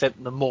clearly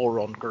sent the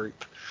moron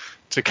group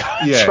to go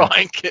try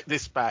and get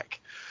this back.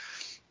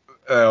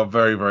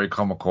 Very, very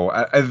comical.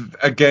 And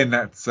again,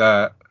 that's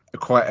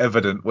quite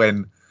evident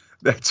when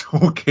they're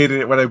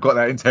talking, when they've got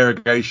that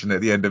interrogation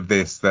at the end of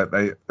this, that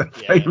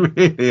they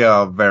really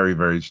are very,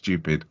 very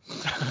stupid.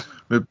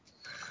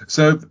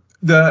 So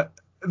the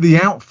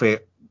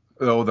outfit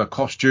or the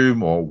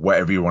costume or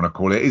whatever you want to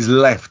call it is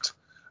left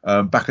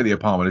back at the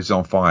apartment. It's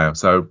on fire.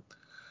 So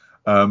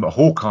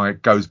Hawkeye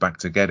goes back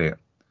to get it.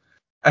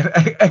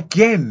 And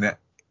again,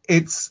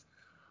 it's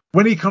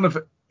when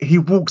he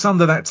walks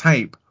under that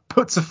tape,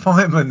 puts a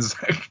fireman's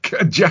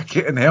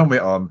jacket and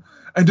helmet on,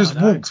 and just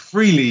walks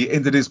freely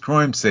into this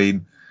crime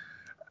scene.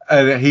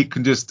 And he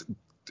can just,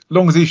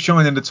 long as he's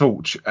shining the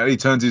torch and he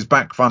turns his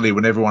back funny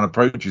when everyone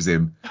approaches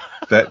him,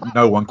 that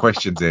no one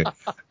questions it.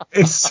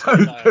 It's so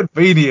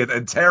convenient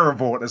and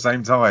terrible at the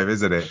same time,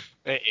 isn't it?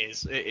 It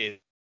is. It's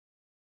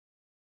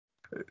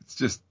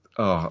just,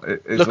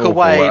 it's look awful.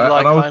 away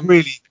like I'm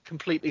really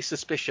completely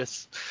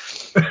suspicious.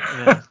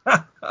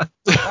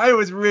 I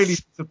was really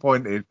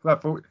disappointed. I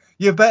thought,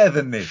 you're better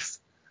than this.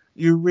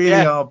 You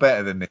really are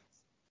better than this.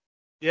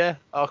 Yeah,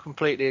 I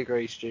completely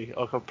agree, Stu.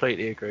 I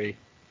completely agree.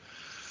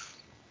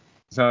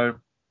 So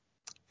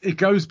it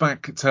goes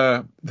back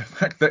to the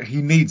fact that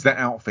he needs that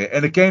outfit.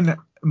 And again,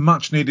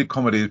 much needed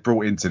comedy is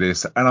brought into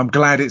this. And I'm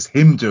glad it's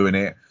him doing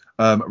it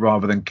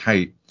rather than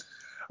Kate.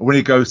 When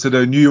he goes to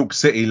the New York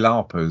City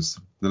LARPers,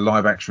 the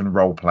live action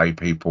role play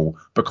people,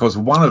 because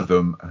one of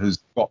them has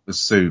got the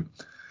suit.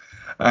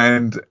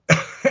 And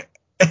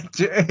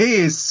he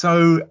is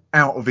so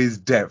out of his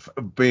depth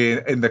of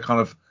being in the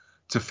kind of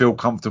to feel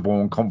comfortable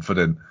and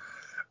confident.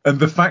 And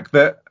the fact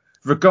that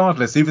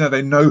regardless, even though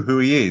they know who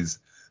he is,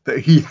 that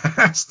he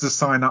has to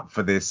sign up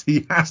for this.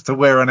 He has to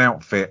wear an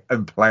outfit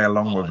and play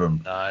along with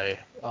them. I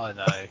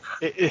know.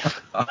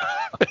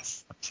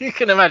 You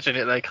can imagine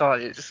it, though,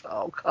 can't you? Just,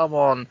 oh, come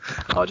on.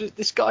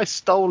 This guy's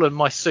stolen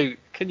my suit.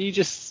 Can you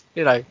just,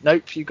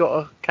 nope, you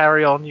got to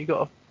carry on. You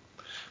got to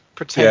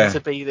pretend to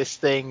be this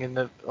thing. And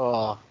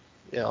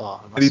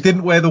and he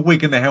didn't wear the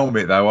wig and the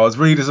helmet, though. I was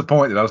really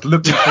disappointed. I was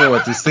looking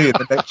forward to seeing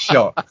the next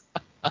shot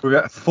with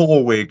that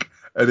Thor wig,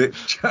 and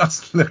it's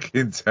just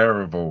looking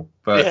terrible.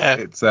 But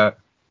it's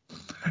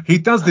he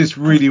does this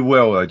really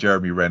well,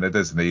 Jeremy Renner,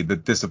 doesn't he? The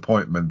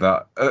disappointment,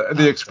 that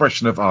the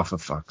expression of, oh, for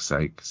fuck's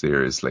sake,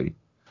 seriously.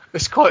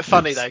 It's quite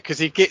funny, though, because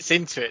he gets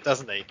into it,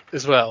 doesn't he,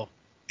 as well?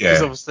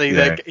 Because obviously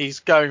he's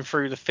going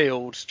through the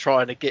field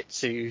trying to get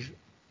to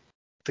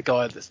the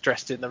guy that's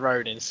dressed in the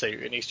Ronin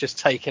suit, and he's just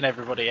taking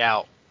everybody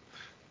out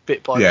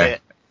bit by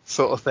bit,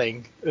 sort of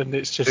thing. And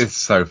it's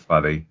so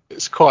funny.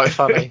 It's quite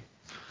funny.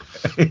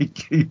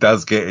 He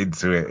does get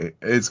into it.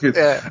 It's good.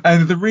 Yeah.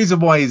 And the reason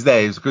why he's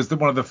there is because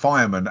one of the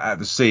firemen at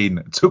the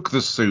scene took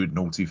the suit,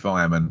 naughty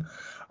fireman,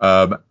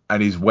 and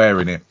he's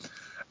wearing it.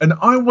 And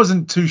I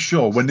wasn't too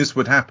sure when this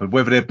would happen,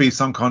 whether there'd be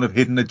some kind of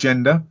hidden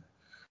agenda,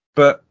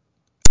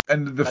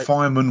 and the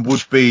fireman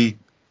would be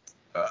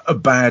a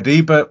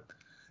baddie, but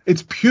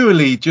it's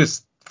purely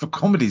just for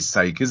comedy's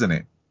sake, isn't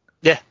it?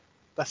 Yeah,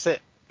 that's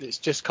it. It's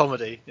just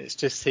comedy. It's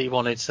just he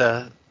wanted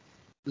to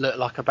look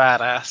like a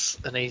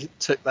badass, and he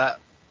took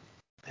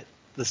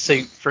the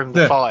suit from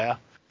the fire,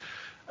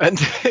 and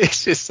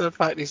it's just the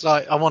fact he's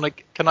like,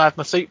 can I have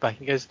my suit back?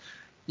 He goes,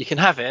 you can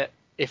have it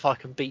if I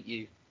can beat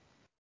you.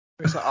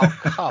 It's like, oh,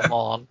 come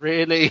on,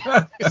 really?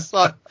 It's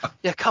like,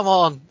 yeah, come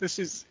on, this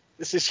is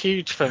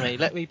huge for me.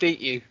 Let me beat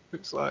you.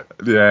 It's like,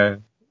 yeah,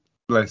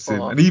 bless him.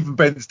 And he even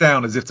bends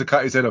down as if to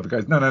cut his head off. He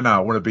goes, no, I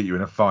want to beat you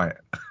in a fight.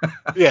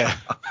 Yeah.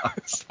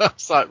 So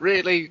it's like,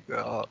 really?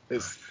 Oh,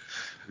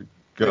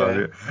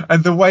 God.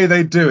 And the way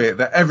they do it,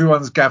 that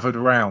everyone's gathered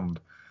around.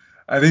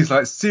 And he's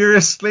like,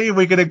 seriously,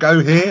 we're going to go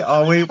here?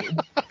 Are we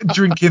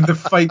drinking the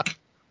fake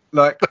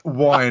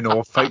wine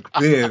or fake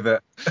beer?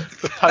 The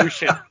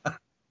potion.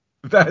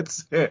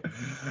 That's it.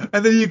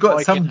 And then you've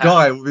got Viking some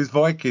guy with his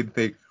Viking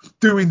thing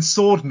doing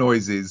sword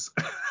noises.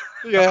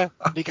 Yeah.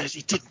 And he goes,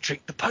 he didn't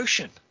drink the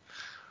potion.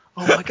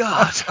 Oh, my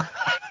God.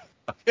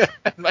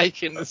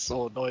 Making the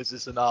sword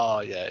noises. And,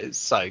 it's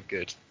so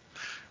good.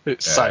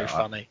 It's so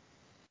funny.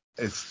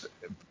 It's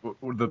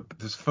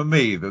for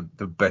me the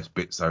best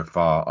bit so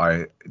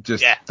far.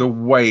 The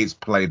way it's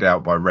played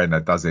out by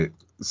Renner does it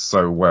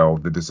so well.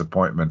 The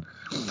disappointment,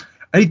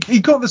 and he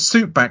got the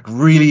suit back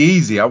really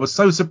easy. I was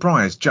so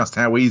surprised just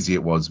how easy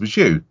it was. Was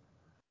you?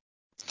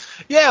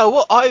 Yeah,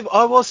 well,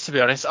 I was, to be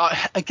honest.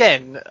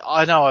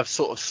 I know I've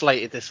sort of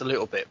slated this a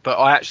little bit, but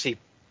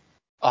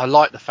I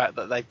like the fact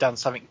that they've done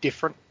something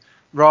different.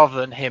 Rather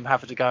than him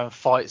having to go and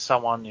fight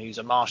someone who's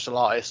a martial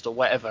artist or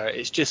whatever,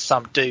 it's just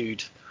some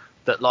dude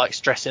that likes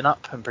dressing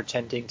up and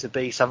pretending to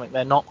be something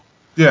they're not.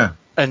 Yeah.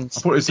 And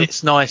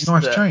it's nice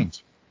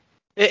change.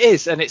 It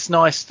is, and it's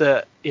nice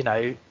that,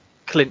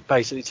 Clint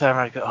basically turned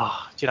around and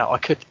go, I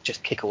could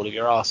just kick all of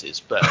your asses,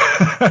 but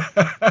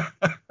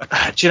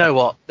do you know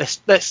what?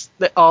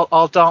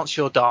 I'll dance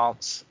your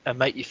dance and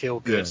make you feel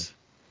good,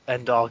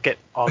 and I'll get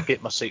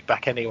my suit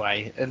back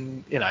anyway.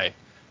 And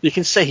you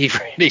can see he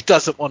really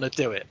doesn't want to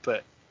do it,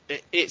 but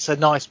it's a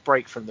nice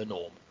break from the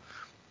norm,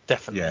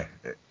 definitely.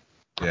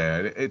 Yeah,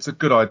 it's a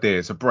good idea.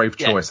 It's a brave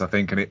choice, I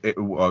think, and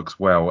it works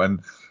well.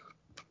 And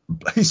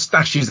he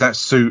stashes that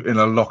suit in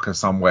a locker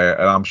somewhere,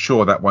 and I'm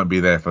sure that won't be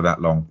there for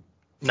that long.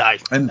 No.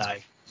 And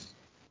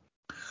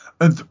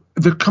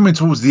they're coming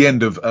towards the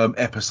end of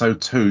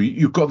episode 2.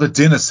 You've got the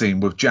dinner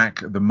scene with Jack,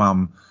 the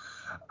mum,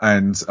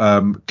 and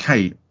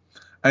Kate.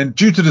 And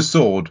due to the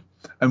sword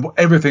and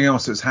everything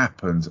else that's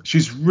happened,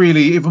 she's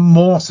really even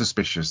more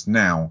suspicious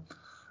now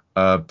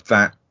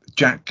that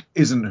Jack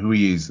isn't who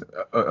he is.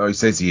 He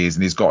says he is,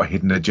 and he's got a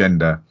hidden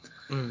agenda.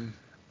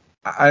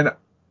 And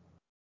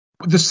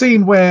the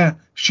scene where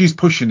she's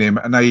pushing him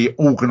and they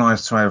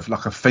organise to have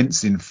a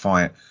fencing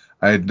fight,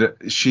 and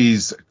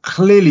she's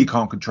clearly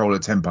can't control her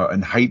temper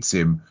and hates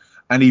him,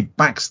 and he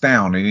backs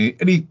down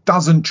and he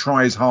doesn't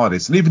try his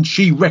hardest, and even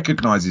she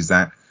recognises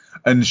that,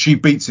 and she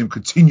beats him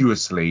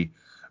continuously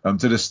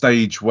to the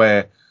stage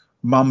where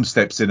Mum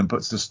steps in and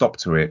puts a stop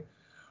to it.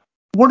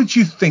 What did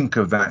you think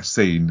of that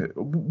scene?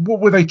 What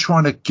were they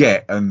trying to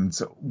get, and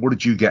what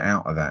did you get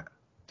out of that?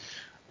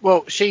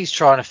 Well, she's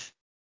trying to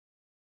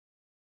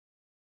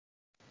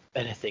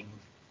anything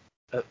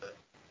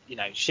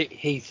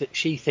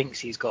she thinks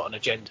he's got an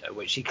agenda,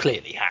 which he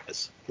clearly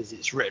has, because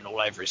it's written all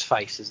over his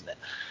face, isn't it?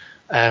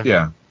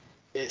 Yeah.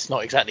 It's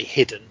not exactly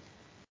hidden,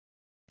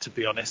 to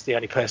be honest. The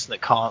only person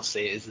that can't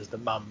see it is the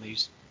mum,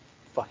 who's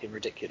fucking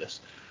ridiculous.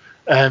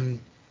 Yeah.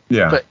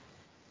 But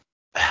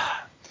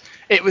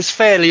it was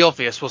fairly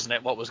obvious, wasn't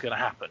it, what was going to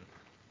happen?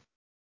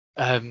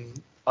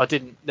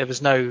 There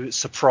was no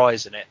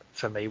surprise in it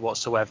for me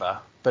whatsoever,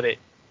 but it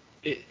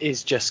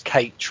is just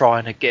Kate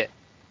trying to get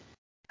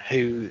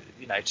to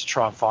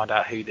try and find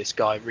out who this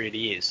guy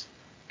really is,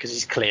 because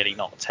he's clearly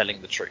not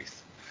telling the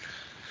truth.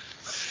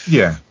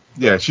 Yeah,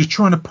 she's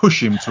trying to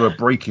push him to a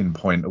breaking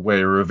point where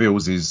he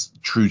reveals his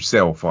true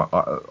self.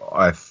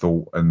 I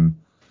thought, and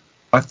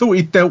I thought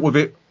he dealt with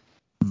it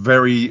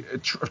very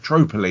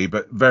tropically,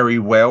 but very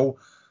well.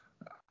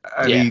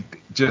 And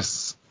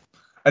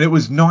and it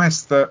was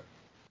nice that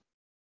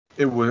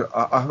it was.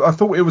 I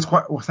thought it was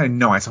quite. I say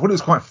nice. I thought it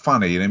was quite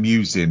funny and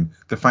amusing,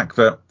 the fact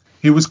that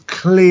he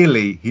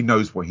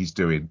knows what he's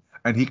doing,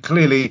 and he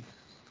clearly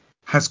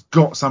has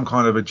got some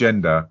kind of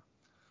agenda.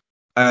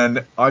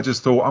 And I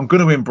just thought, I'm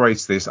going to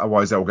embrace this,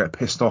 otherwise they'll get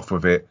pissed off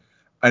with it.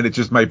 And it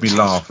just made me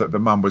laugh that the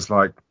mum was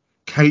like,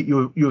 Kate,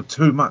 you're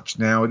too much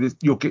now.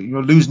 You're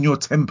losing your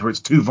temper.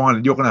 It's too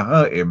violent. You're going to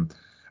hurt him.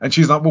 And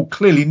she's like, well,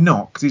 clearly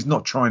not, because he's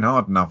not trying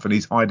hard enough and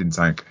he's hiding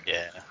tank.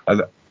 Yeah.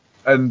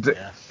 And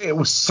it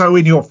was so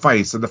in your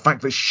face. And the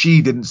fact that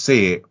she didn't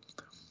see it,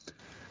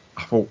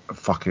 I thought,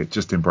 fuck it,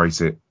 just embrace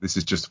it. This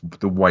is just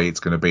the way it's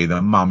going to be.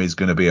 The mum is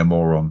going to be a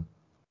moron.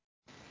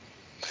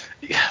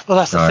 Yeah, well,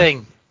 that's the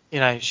thing.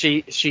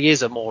 She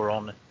is a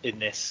moron in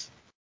this.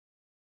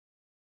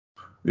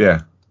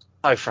 Yeah.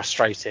 So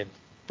frustrating.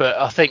 But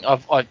I think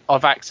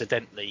I've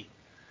accidentally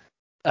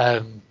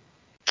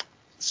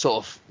sort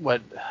of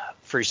went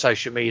through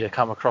social media,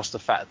 come across the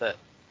fact that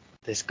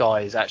this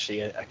guy is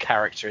actually a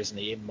character, isn't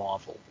he, in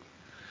Marvel?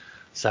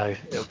 So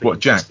it'll be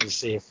interesting to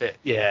see if it.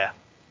 Yeah.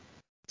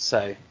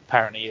 So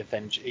apparently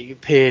he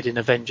appeared in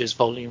Avengers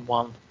Volume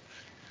 1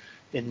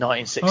 in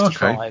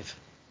 1965. Okay.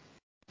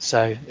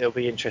 So it'll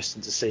be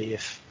interesting to see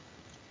if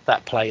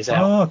that plays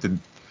out. Oh, I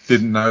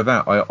didn't know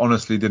that. I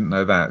honestly didn't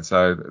know that.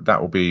 So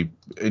that will be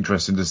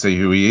interesting to see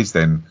who he is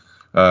then.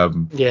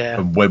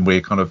 And when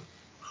we're kind of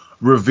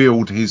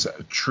revealed his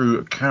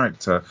true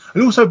character.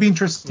 It'll also be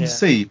interesting to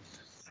see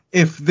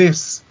if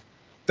this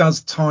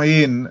does tie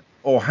in,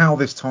 or how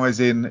this ties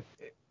in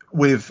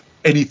with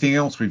anything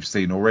else we've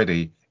seen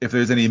already. If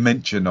there's any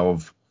mention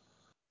of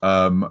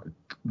the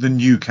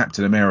new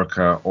Captain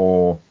America,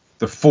 or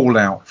the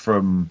fallout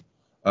from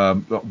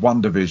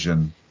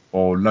WandaVision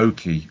or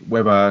Loki,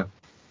 whether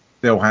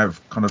they'll have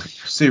kind of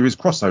serious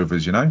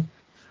crossovers,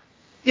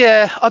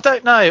 Yeah, I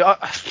don't know.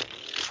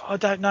 I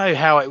don't know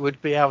how it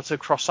would be able to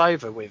cross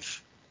over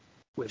with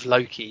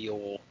Loki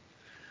or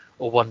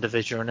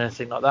WandaVision or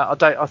anything like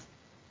that.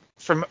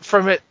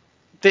 From it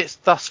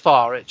thus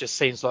far, it just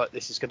seems like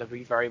this is going to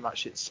be very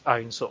much its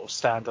own sort of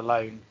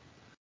standalone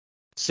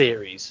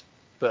series.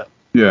 But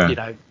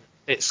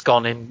it's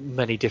gone in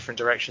many different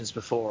directions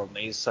before on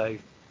these, so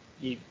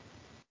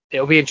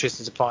it'll be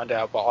interesting to find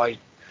out. But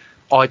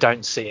I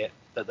don't see it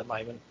at the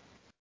moment.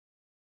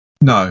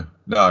 No,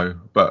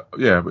 but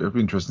yeah, it'll be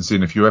interesting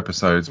seeing a few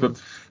episodes.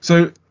 But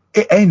so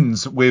it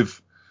ends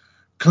with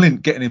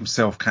Clint getting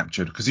himself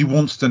captured because he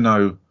wants to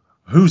know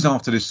who's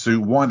after this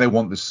suit, why they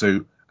want the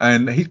suit,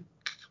 and he,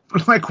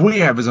 like we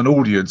have as an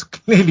audience,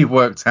 clearly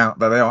worked out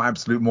that they are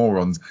absolute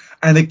morons.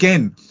 And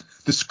again,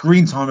 the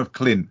screen time of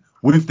Clint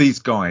with these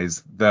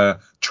guys, the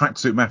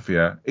tracksuit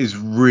mafia, is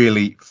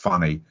really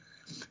funny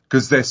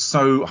because they're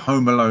so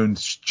Home Alone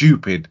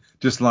stupid,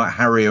 just like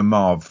Harry and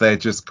Marv. They're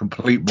just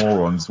complete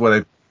morons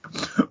where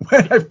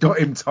they've got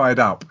him tied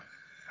up.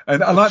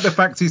 And I like the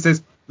fact he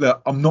says,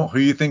 look, I'm not who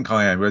you think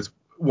I am. Whereas,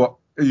 what,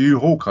 are you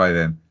Hawkeye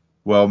then?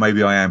 Well,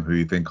 maybe I am who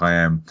you think I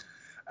am.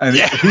 And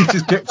he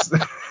just gets,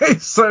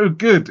 it's so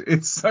good.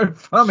 It's so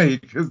funny.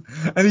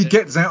 And he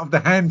gets out of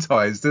the hand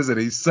ties, doesn't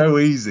he? So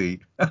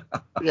easy.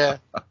 Yeah.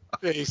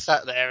 He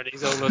sat there and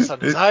he's all of a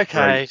sudden,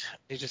 okay. Great.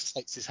 He just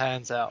takes his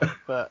hands out.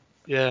 But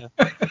yeah,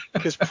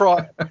 because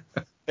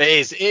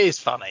it is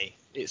funny.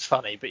 It's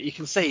funny, but you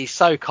can see he's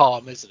so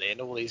calm, isn't he?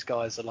 And all these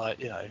guys are like,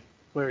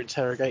 we're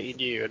interrogating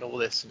you and all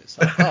this. And it's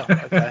like, oh,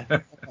 okay.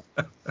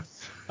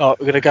 Oh,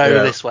 we're going to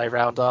go this way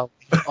round. I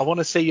want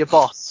to see your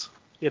boss.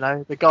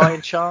 The guy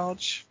in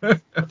charge. I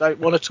don't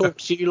want to talk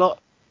to you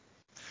lot.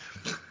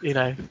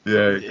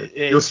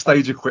 Your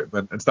stage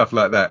equipment and stuff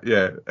like that.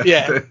 Yeah.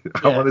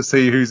 I want to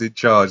see who's in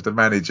charge, the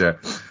manager.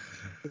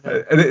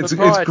 Yeah. And it's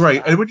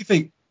great. And when you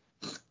think,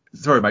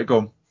 sorry, mate, go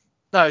on.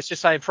 No, it's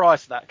just saying prior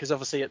to that, because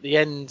obviously at the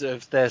end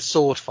of their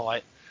sword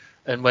fight,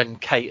 and when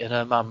Kate and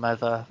her mum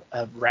have a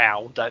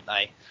row, don't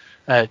they?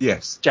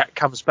 Yes. Jack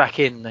comes back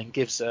in and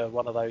gives her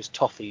one of those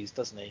toffees,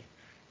 doesn't he?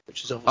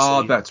 Which is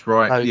obviously that's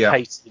right.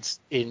 located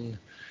in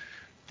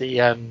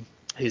the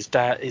his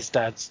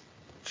dad's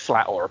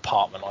flat or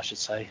apartment, I should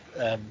say.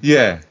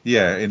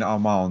 In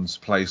Armand's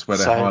place where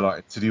they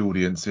highlighted to the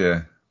audience.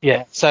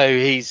 Yeah. So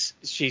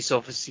she's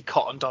obviously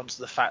cottoned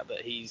onto the fact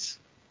that he's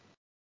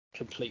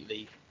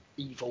completely,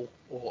 evil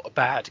or a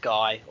bad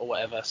guy or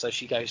whatever. So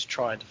she goes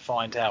trying to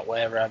find out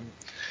where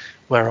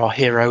our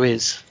hero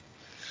is.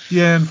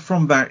 Yeah, and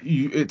from that,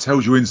 it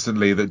tells you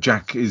instantly that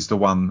Jack is the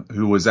one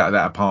who was at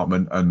that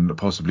apartment and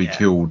possibly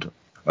killed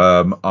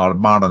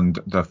Armand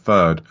the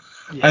Third.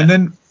 Yeah. And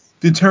then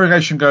the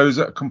interrogation goes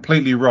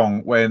completely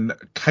wrong when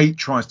Kate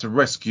tries to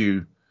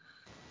rescue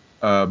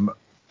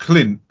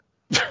Clint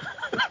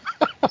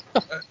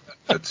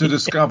to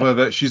discover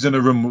that she's in a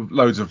room with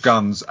loads of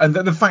guns, and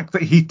the fact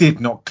that he did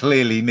not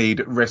clearly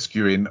need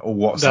rescuing or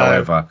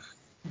whatsoever.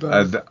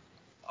 No.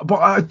 But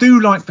I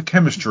do like the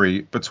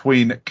chemistry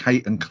between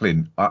Kate and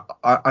Clint.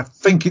 I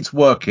think it's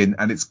working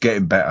and it's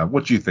getting better.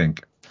 What do you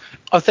think?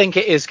 I think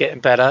it is getting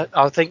better.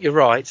 I think you're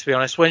right, to be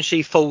honest. When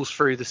she falls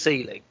through the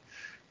ceiling,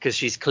 because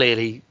she's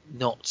clearly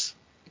not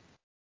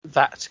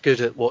that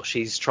good at what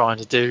she's trying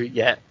to do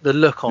yet, the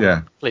look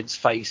on Clint's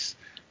face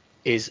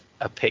is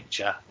a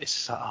picture.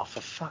 It's like, oh,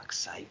 for fuck's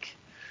sake.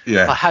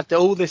 Yeah. I had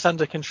all this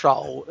under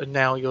control and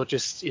now you're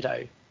just,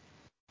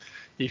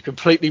 you've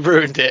completely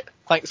ruined it.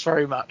 Thanks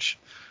very much.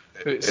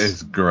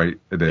 It's great,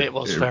 isn't it? It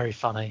was very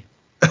funny.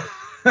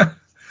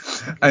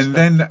 And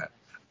then,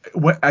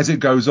 as it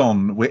goes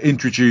on, we're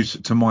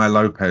introduced to Maya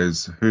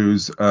Lopez,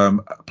 who's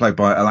played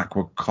by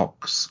Alaqua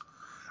Cox,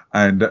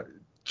 and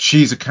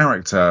she's a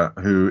character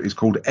who is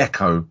called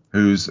Echo,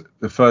 who's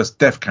the first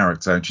deaf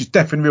character, and she's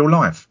deaf in real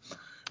life.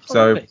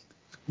 So, really?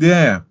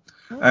 Yeah,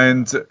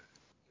 and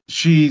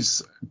she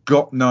hasn't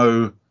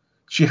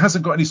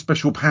got any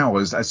special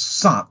powers as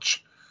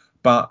such,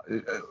 but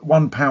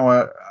one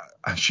power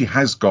she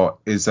has got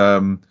is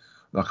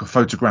like a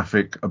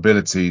photographic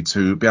ability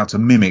to be able to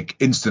mimic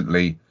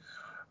instantly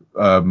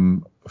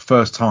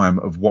first time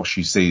of what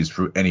she sees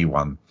through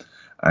anyone.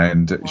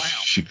 And wow.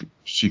 she's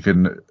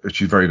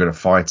very good at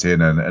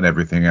fighting and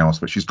everything else,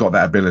 but she's got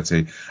that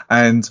ability.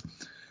 And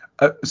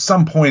at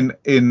some point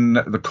in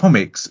the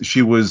comics,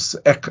 she was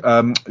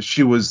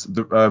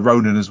the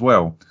Ronin as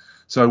well.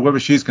 So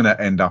whether she's going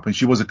to end up, and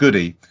she was a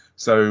goodie,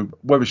 so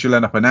whether she'll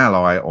end up an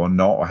ally or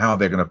not, or how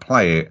they're going to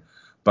play it,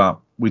 but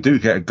we do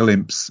get a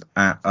glimpse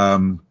at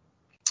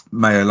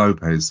Maya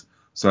Lopez.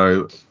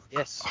 So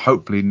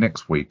hopefully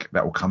next week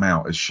that will come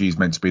out, as she's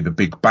meant to be the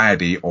big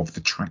baddie of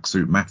the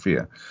Tracksuit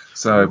Mafia.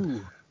 So,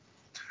 ooh.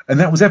 And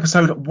that was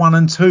episode 1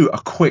 and 2, a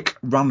quick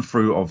run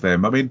through of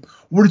them. I mean,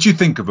 what did you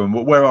think of them?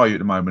 Where are you at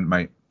the moment,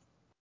 mate?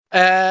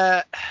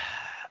 I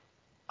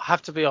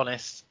have to be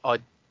honest, I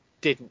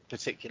didn't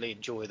particularly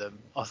enjoy them.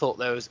 I thought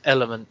there was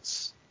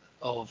elements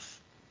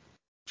of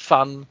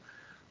fun,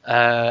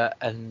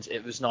 and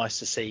it was nice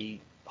to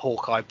see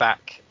Hawkeye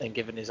back and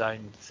given his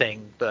own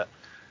thing, but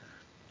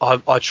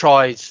I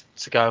tried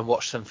to go and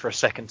watch them for a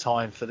second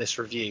time for this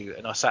review,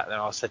 and I sat there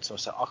and I said to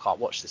myself, I can't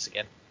watch this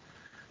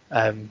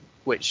again,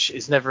 which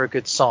is never a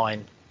good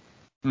sign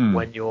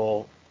when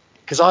you're,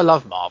 because I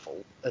love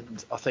Marvel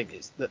and I think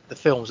the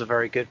films are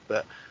very good,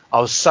 but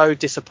I was so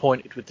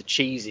disappointed with the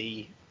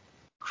cheesy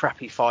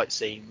crappy fight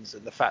scenes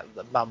and the fact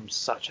that the mum's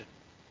such an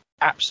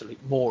absolute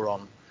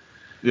moron,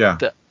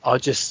 that I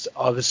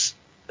was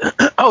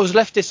I was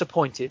left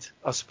disappointed,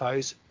 I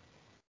suppose.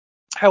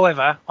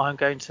 However, I'm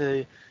going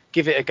to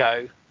give it a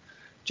go,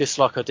 just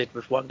like I did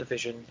with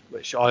WandaVision,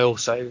 which I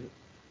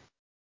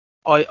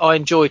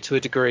enjoyed to a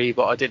degree,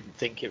 but I didn't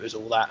think it was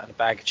all that and a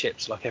bag of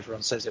chips like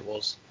everyone says it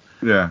was.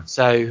 Yeah.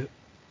 So,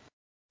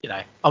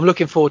 I'm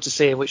looking forward to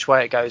seeing which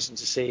way it goes and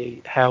to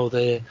see how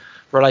the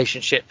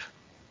relationship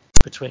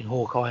between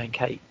Hawkeye and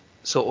Kate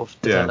sort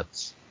of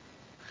develops.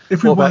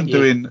 If we weren't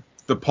doing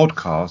the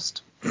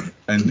podcast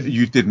and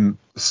you didn't,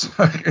 to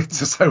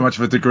so much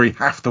of a degree,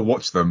 have to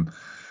watch them,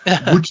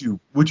 would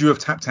you have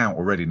tapped out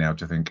already now,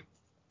 do you think?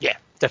 Yeah,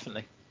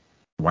 definitely.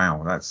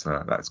 Wow,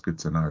 that's good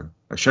to know.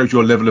 It shows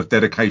your level of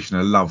dedication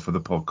and love for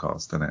the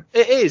podcast, doesn't it?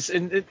 It is,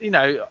 and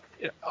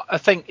I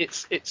think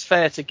it's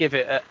fair to give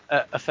it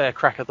a fair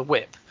crack of the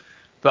whip,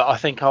 but I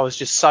think I was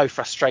just so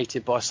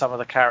frustrated by some of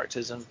the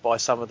characters and by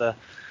some of the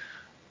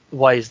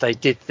ways they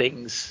did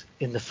things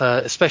in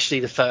especially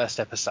the first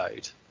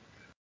episode.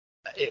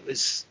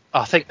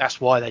 I think that's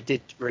why they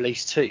did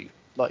release 2.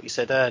 Like you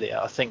said earlier,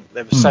 I think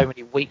there were so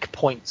many weak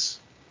points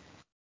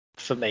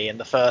for me in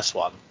the first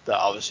one that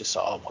I was just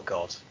like, oh my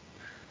god,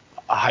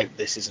 I hope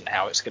this isn't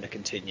how it's going to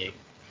continue.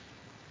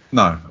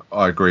 No,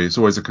 I agree. It's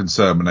always a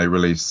concern when they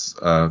release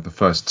the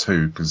first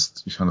 2,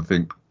 because you kind of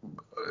think,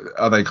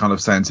 are they kind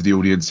of saying to the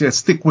audience, yeah,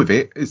 stick with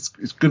it, it's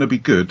going to be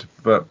good.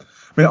 But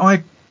I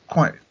mean,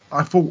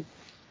 I thought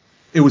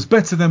it was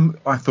better than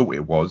I thought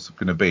it was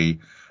going to be,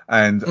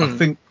 and I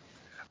think,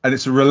 and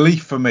it's a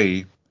relief for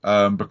me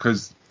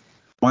because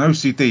my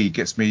OCD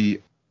gets me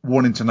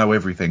wanting to know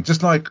everything,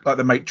 just like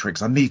the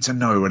Matrix. I need to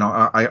know, and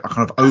I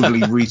kind of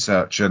overly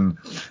research, and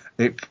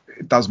it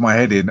does my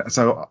head in.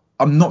 So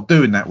I'm not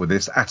doing that with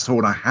this at all,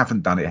 and I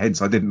haven't done it.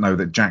 Hence, I didn't know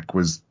that Jack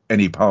was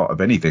any part of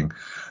anything.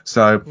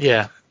 So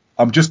yeah,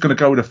 I'm just going to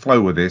go with the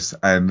flow with this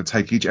and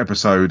take each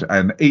episode,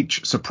 and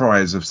each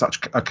surprise of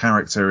such a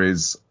character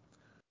is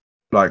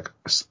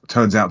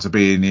turns out to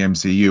be in the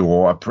MCU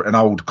or an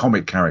old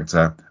comic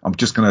character. I'm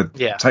just going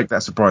to take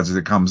that surprise as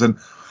it comes. And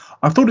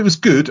I thought it was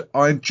good.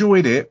 I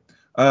enjoyed it.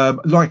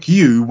 Like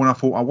you, when I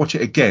thought I'll watch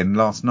it again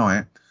last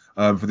night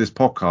for this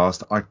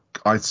podcast,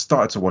 I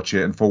started to watch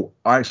it and thought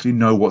I actually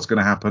know what's going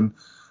to happen,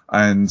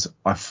 and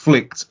I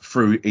flicked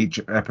through each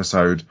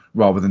episode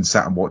rather than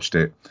sat and watched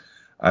it,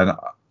 and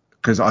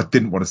because I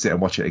didn't want to sit and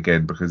watch it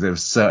again because there were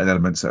certain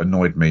elements that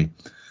annoyed me.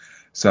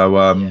 So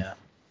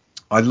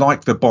I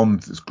like the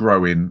bond that's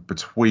growing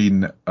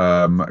between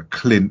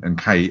Clint and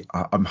Kate.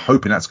 I'm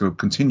hoping that's going to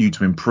continue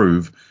to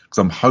improve because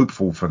I'm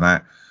hopeful for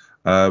that.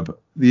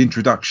 The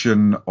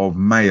introduction of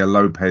Maya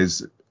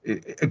Lopez,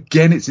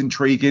 again, it's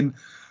intriguing.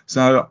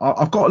 So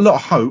I've got a lot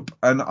of hope,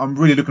 and I'm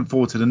really looking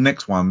forward to the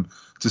next one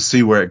to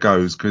see where it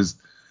goes, because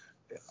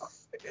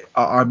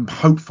I'm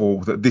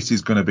hopeful that this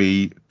is going to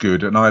be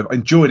good. And I've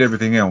enjoyed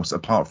everything else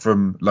apart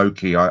from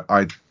Loki.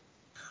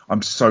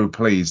 I'm so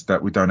pleased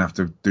that we don't have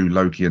to do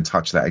Loki and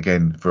touch that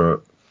again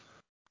for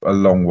a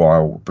long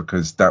while,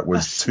 because that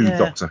was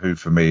Doctor Who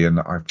for me, and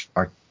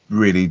I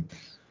really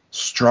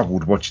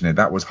struggled watching it.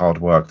 That was hard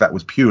work. That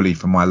was purely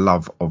for my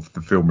love of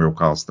the film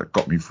Realcast that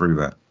got me through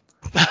that.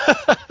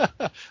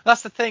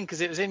 That's the thing,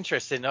 because it was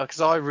interesting,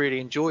 because I really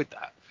enjoyed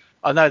that.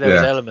 I know there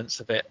was elements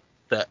of it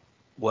that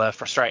were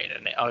frustrating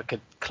in it. I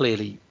could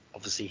clearly,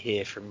 obviously,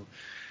 hear from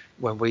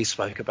when we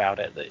spoke about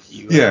it that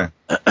you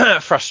were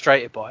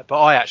frustrated by it,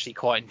 but I actually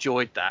quite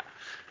enjoyed that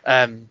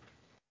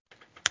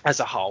as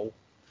a whole.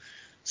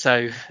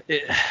 So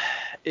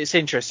it's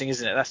interesting,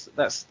 isn't it?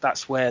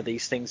 That's where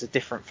these things are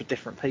different for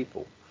different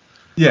people.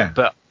 Yeah,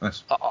 but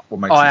that's what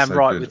makes I it am so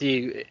right good. with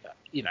you.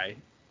 You know,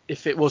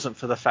 if it wasn't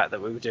for the fact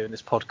that we were doing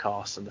this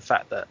podcast and the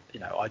fact that, you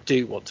know, I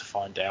do want to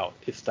find out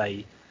if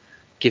they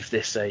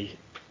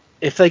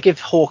give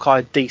Hawkeye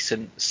a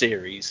decent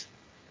series,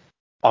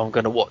 I'm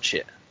going to watch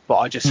it. But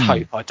I just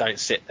hope I don't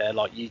sit there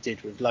like you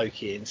did with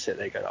Loki and sit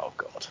there and go, oh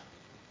God.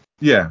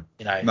 Yeah.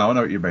 You know. No, I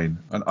know what you mean,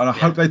 and I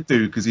hope they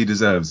do, because he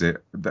deserves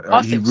it.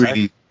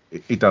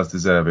 He does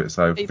deserve it.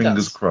 So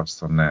fingers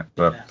crossed on that.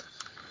 But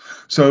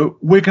so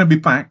we're going to be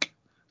back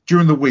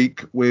during the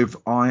week with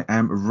I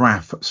Am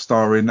Raph,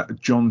 starring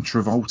John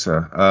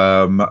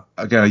Travolta.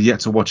 Again,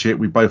 yet to watch it.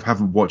 We both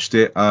haven't watched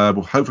it.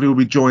 Hopefully we'll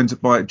be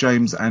joined by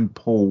James and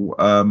Paul.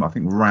 I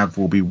think Rav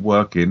will be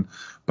working,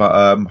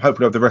 but hopefully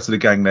we'll have the rest of the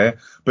gang there.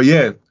 But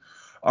yeah,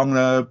 I'm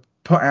going to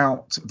put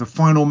out the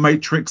final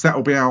Matrix. That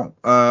will be out.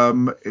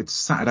 It's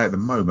Saturday at the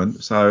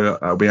moment, so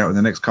it'll be out in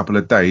the next couple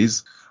of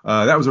days.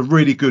 That was a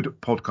really good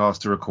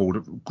podcast to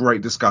record.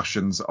 Great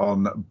discussions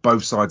on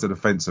both sides of the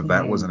fence of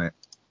that, wasn't it?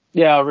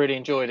 Yeah, I really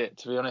enjoyed it,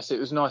 to be honest. It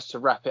was nice to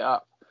wrap it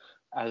up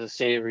as a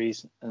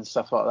series and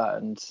stuff like that.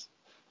 And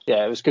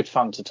yeah, it was good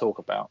fun to talk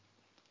about.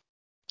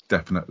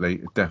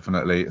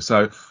 Definitely.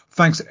 So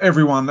thanks,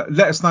 everyone.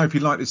 Let us know if you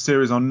like this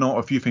series or not,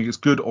 if you think it's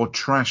good or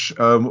trash.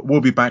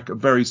 We'll be back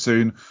very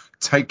soon.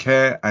 Take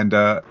care, and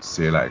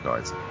see you later,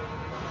 guys.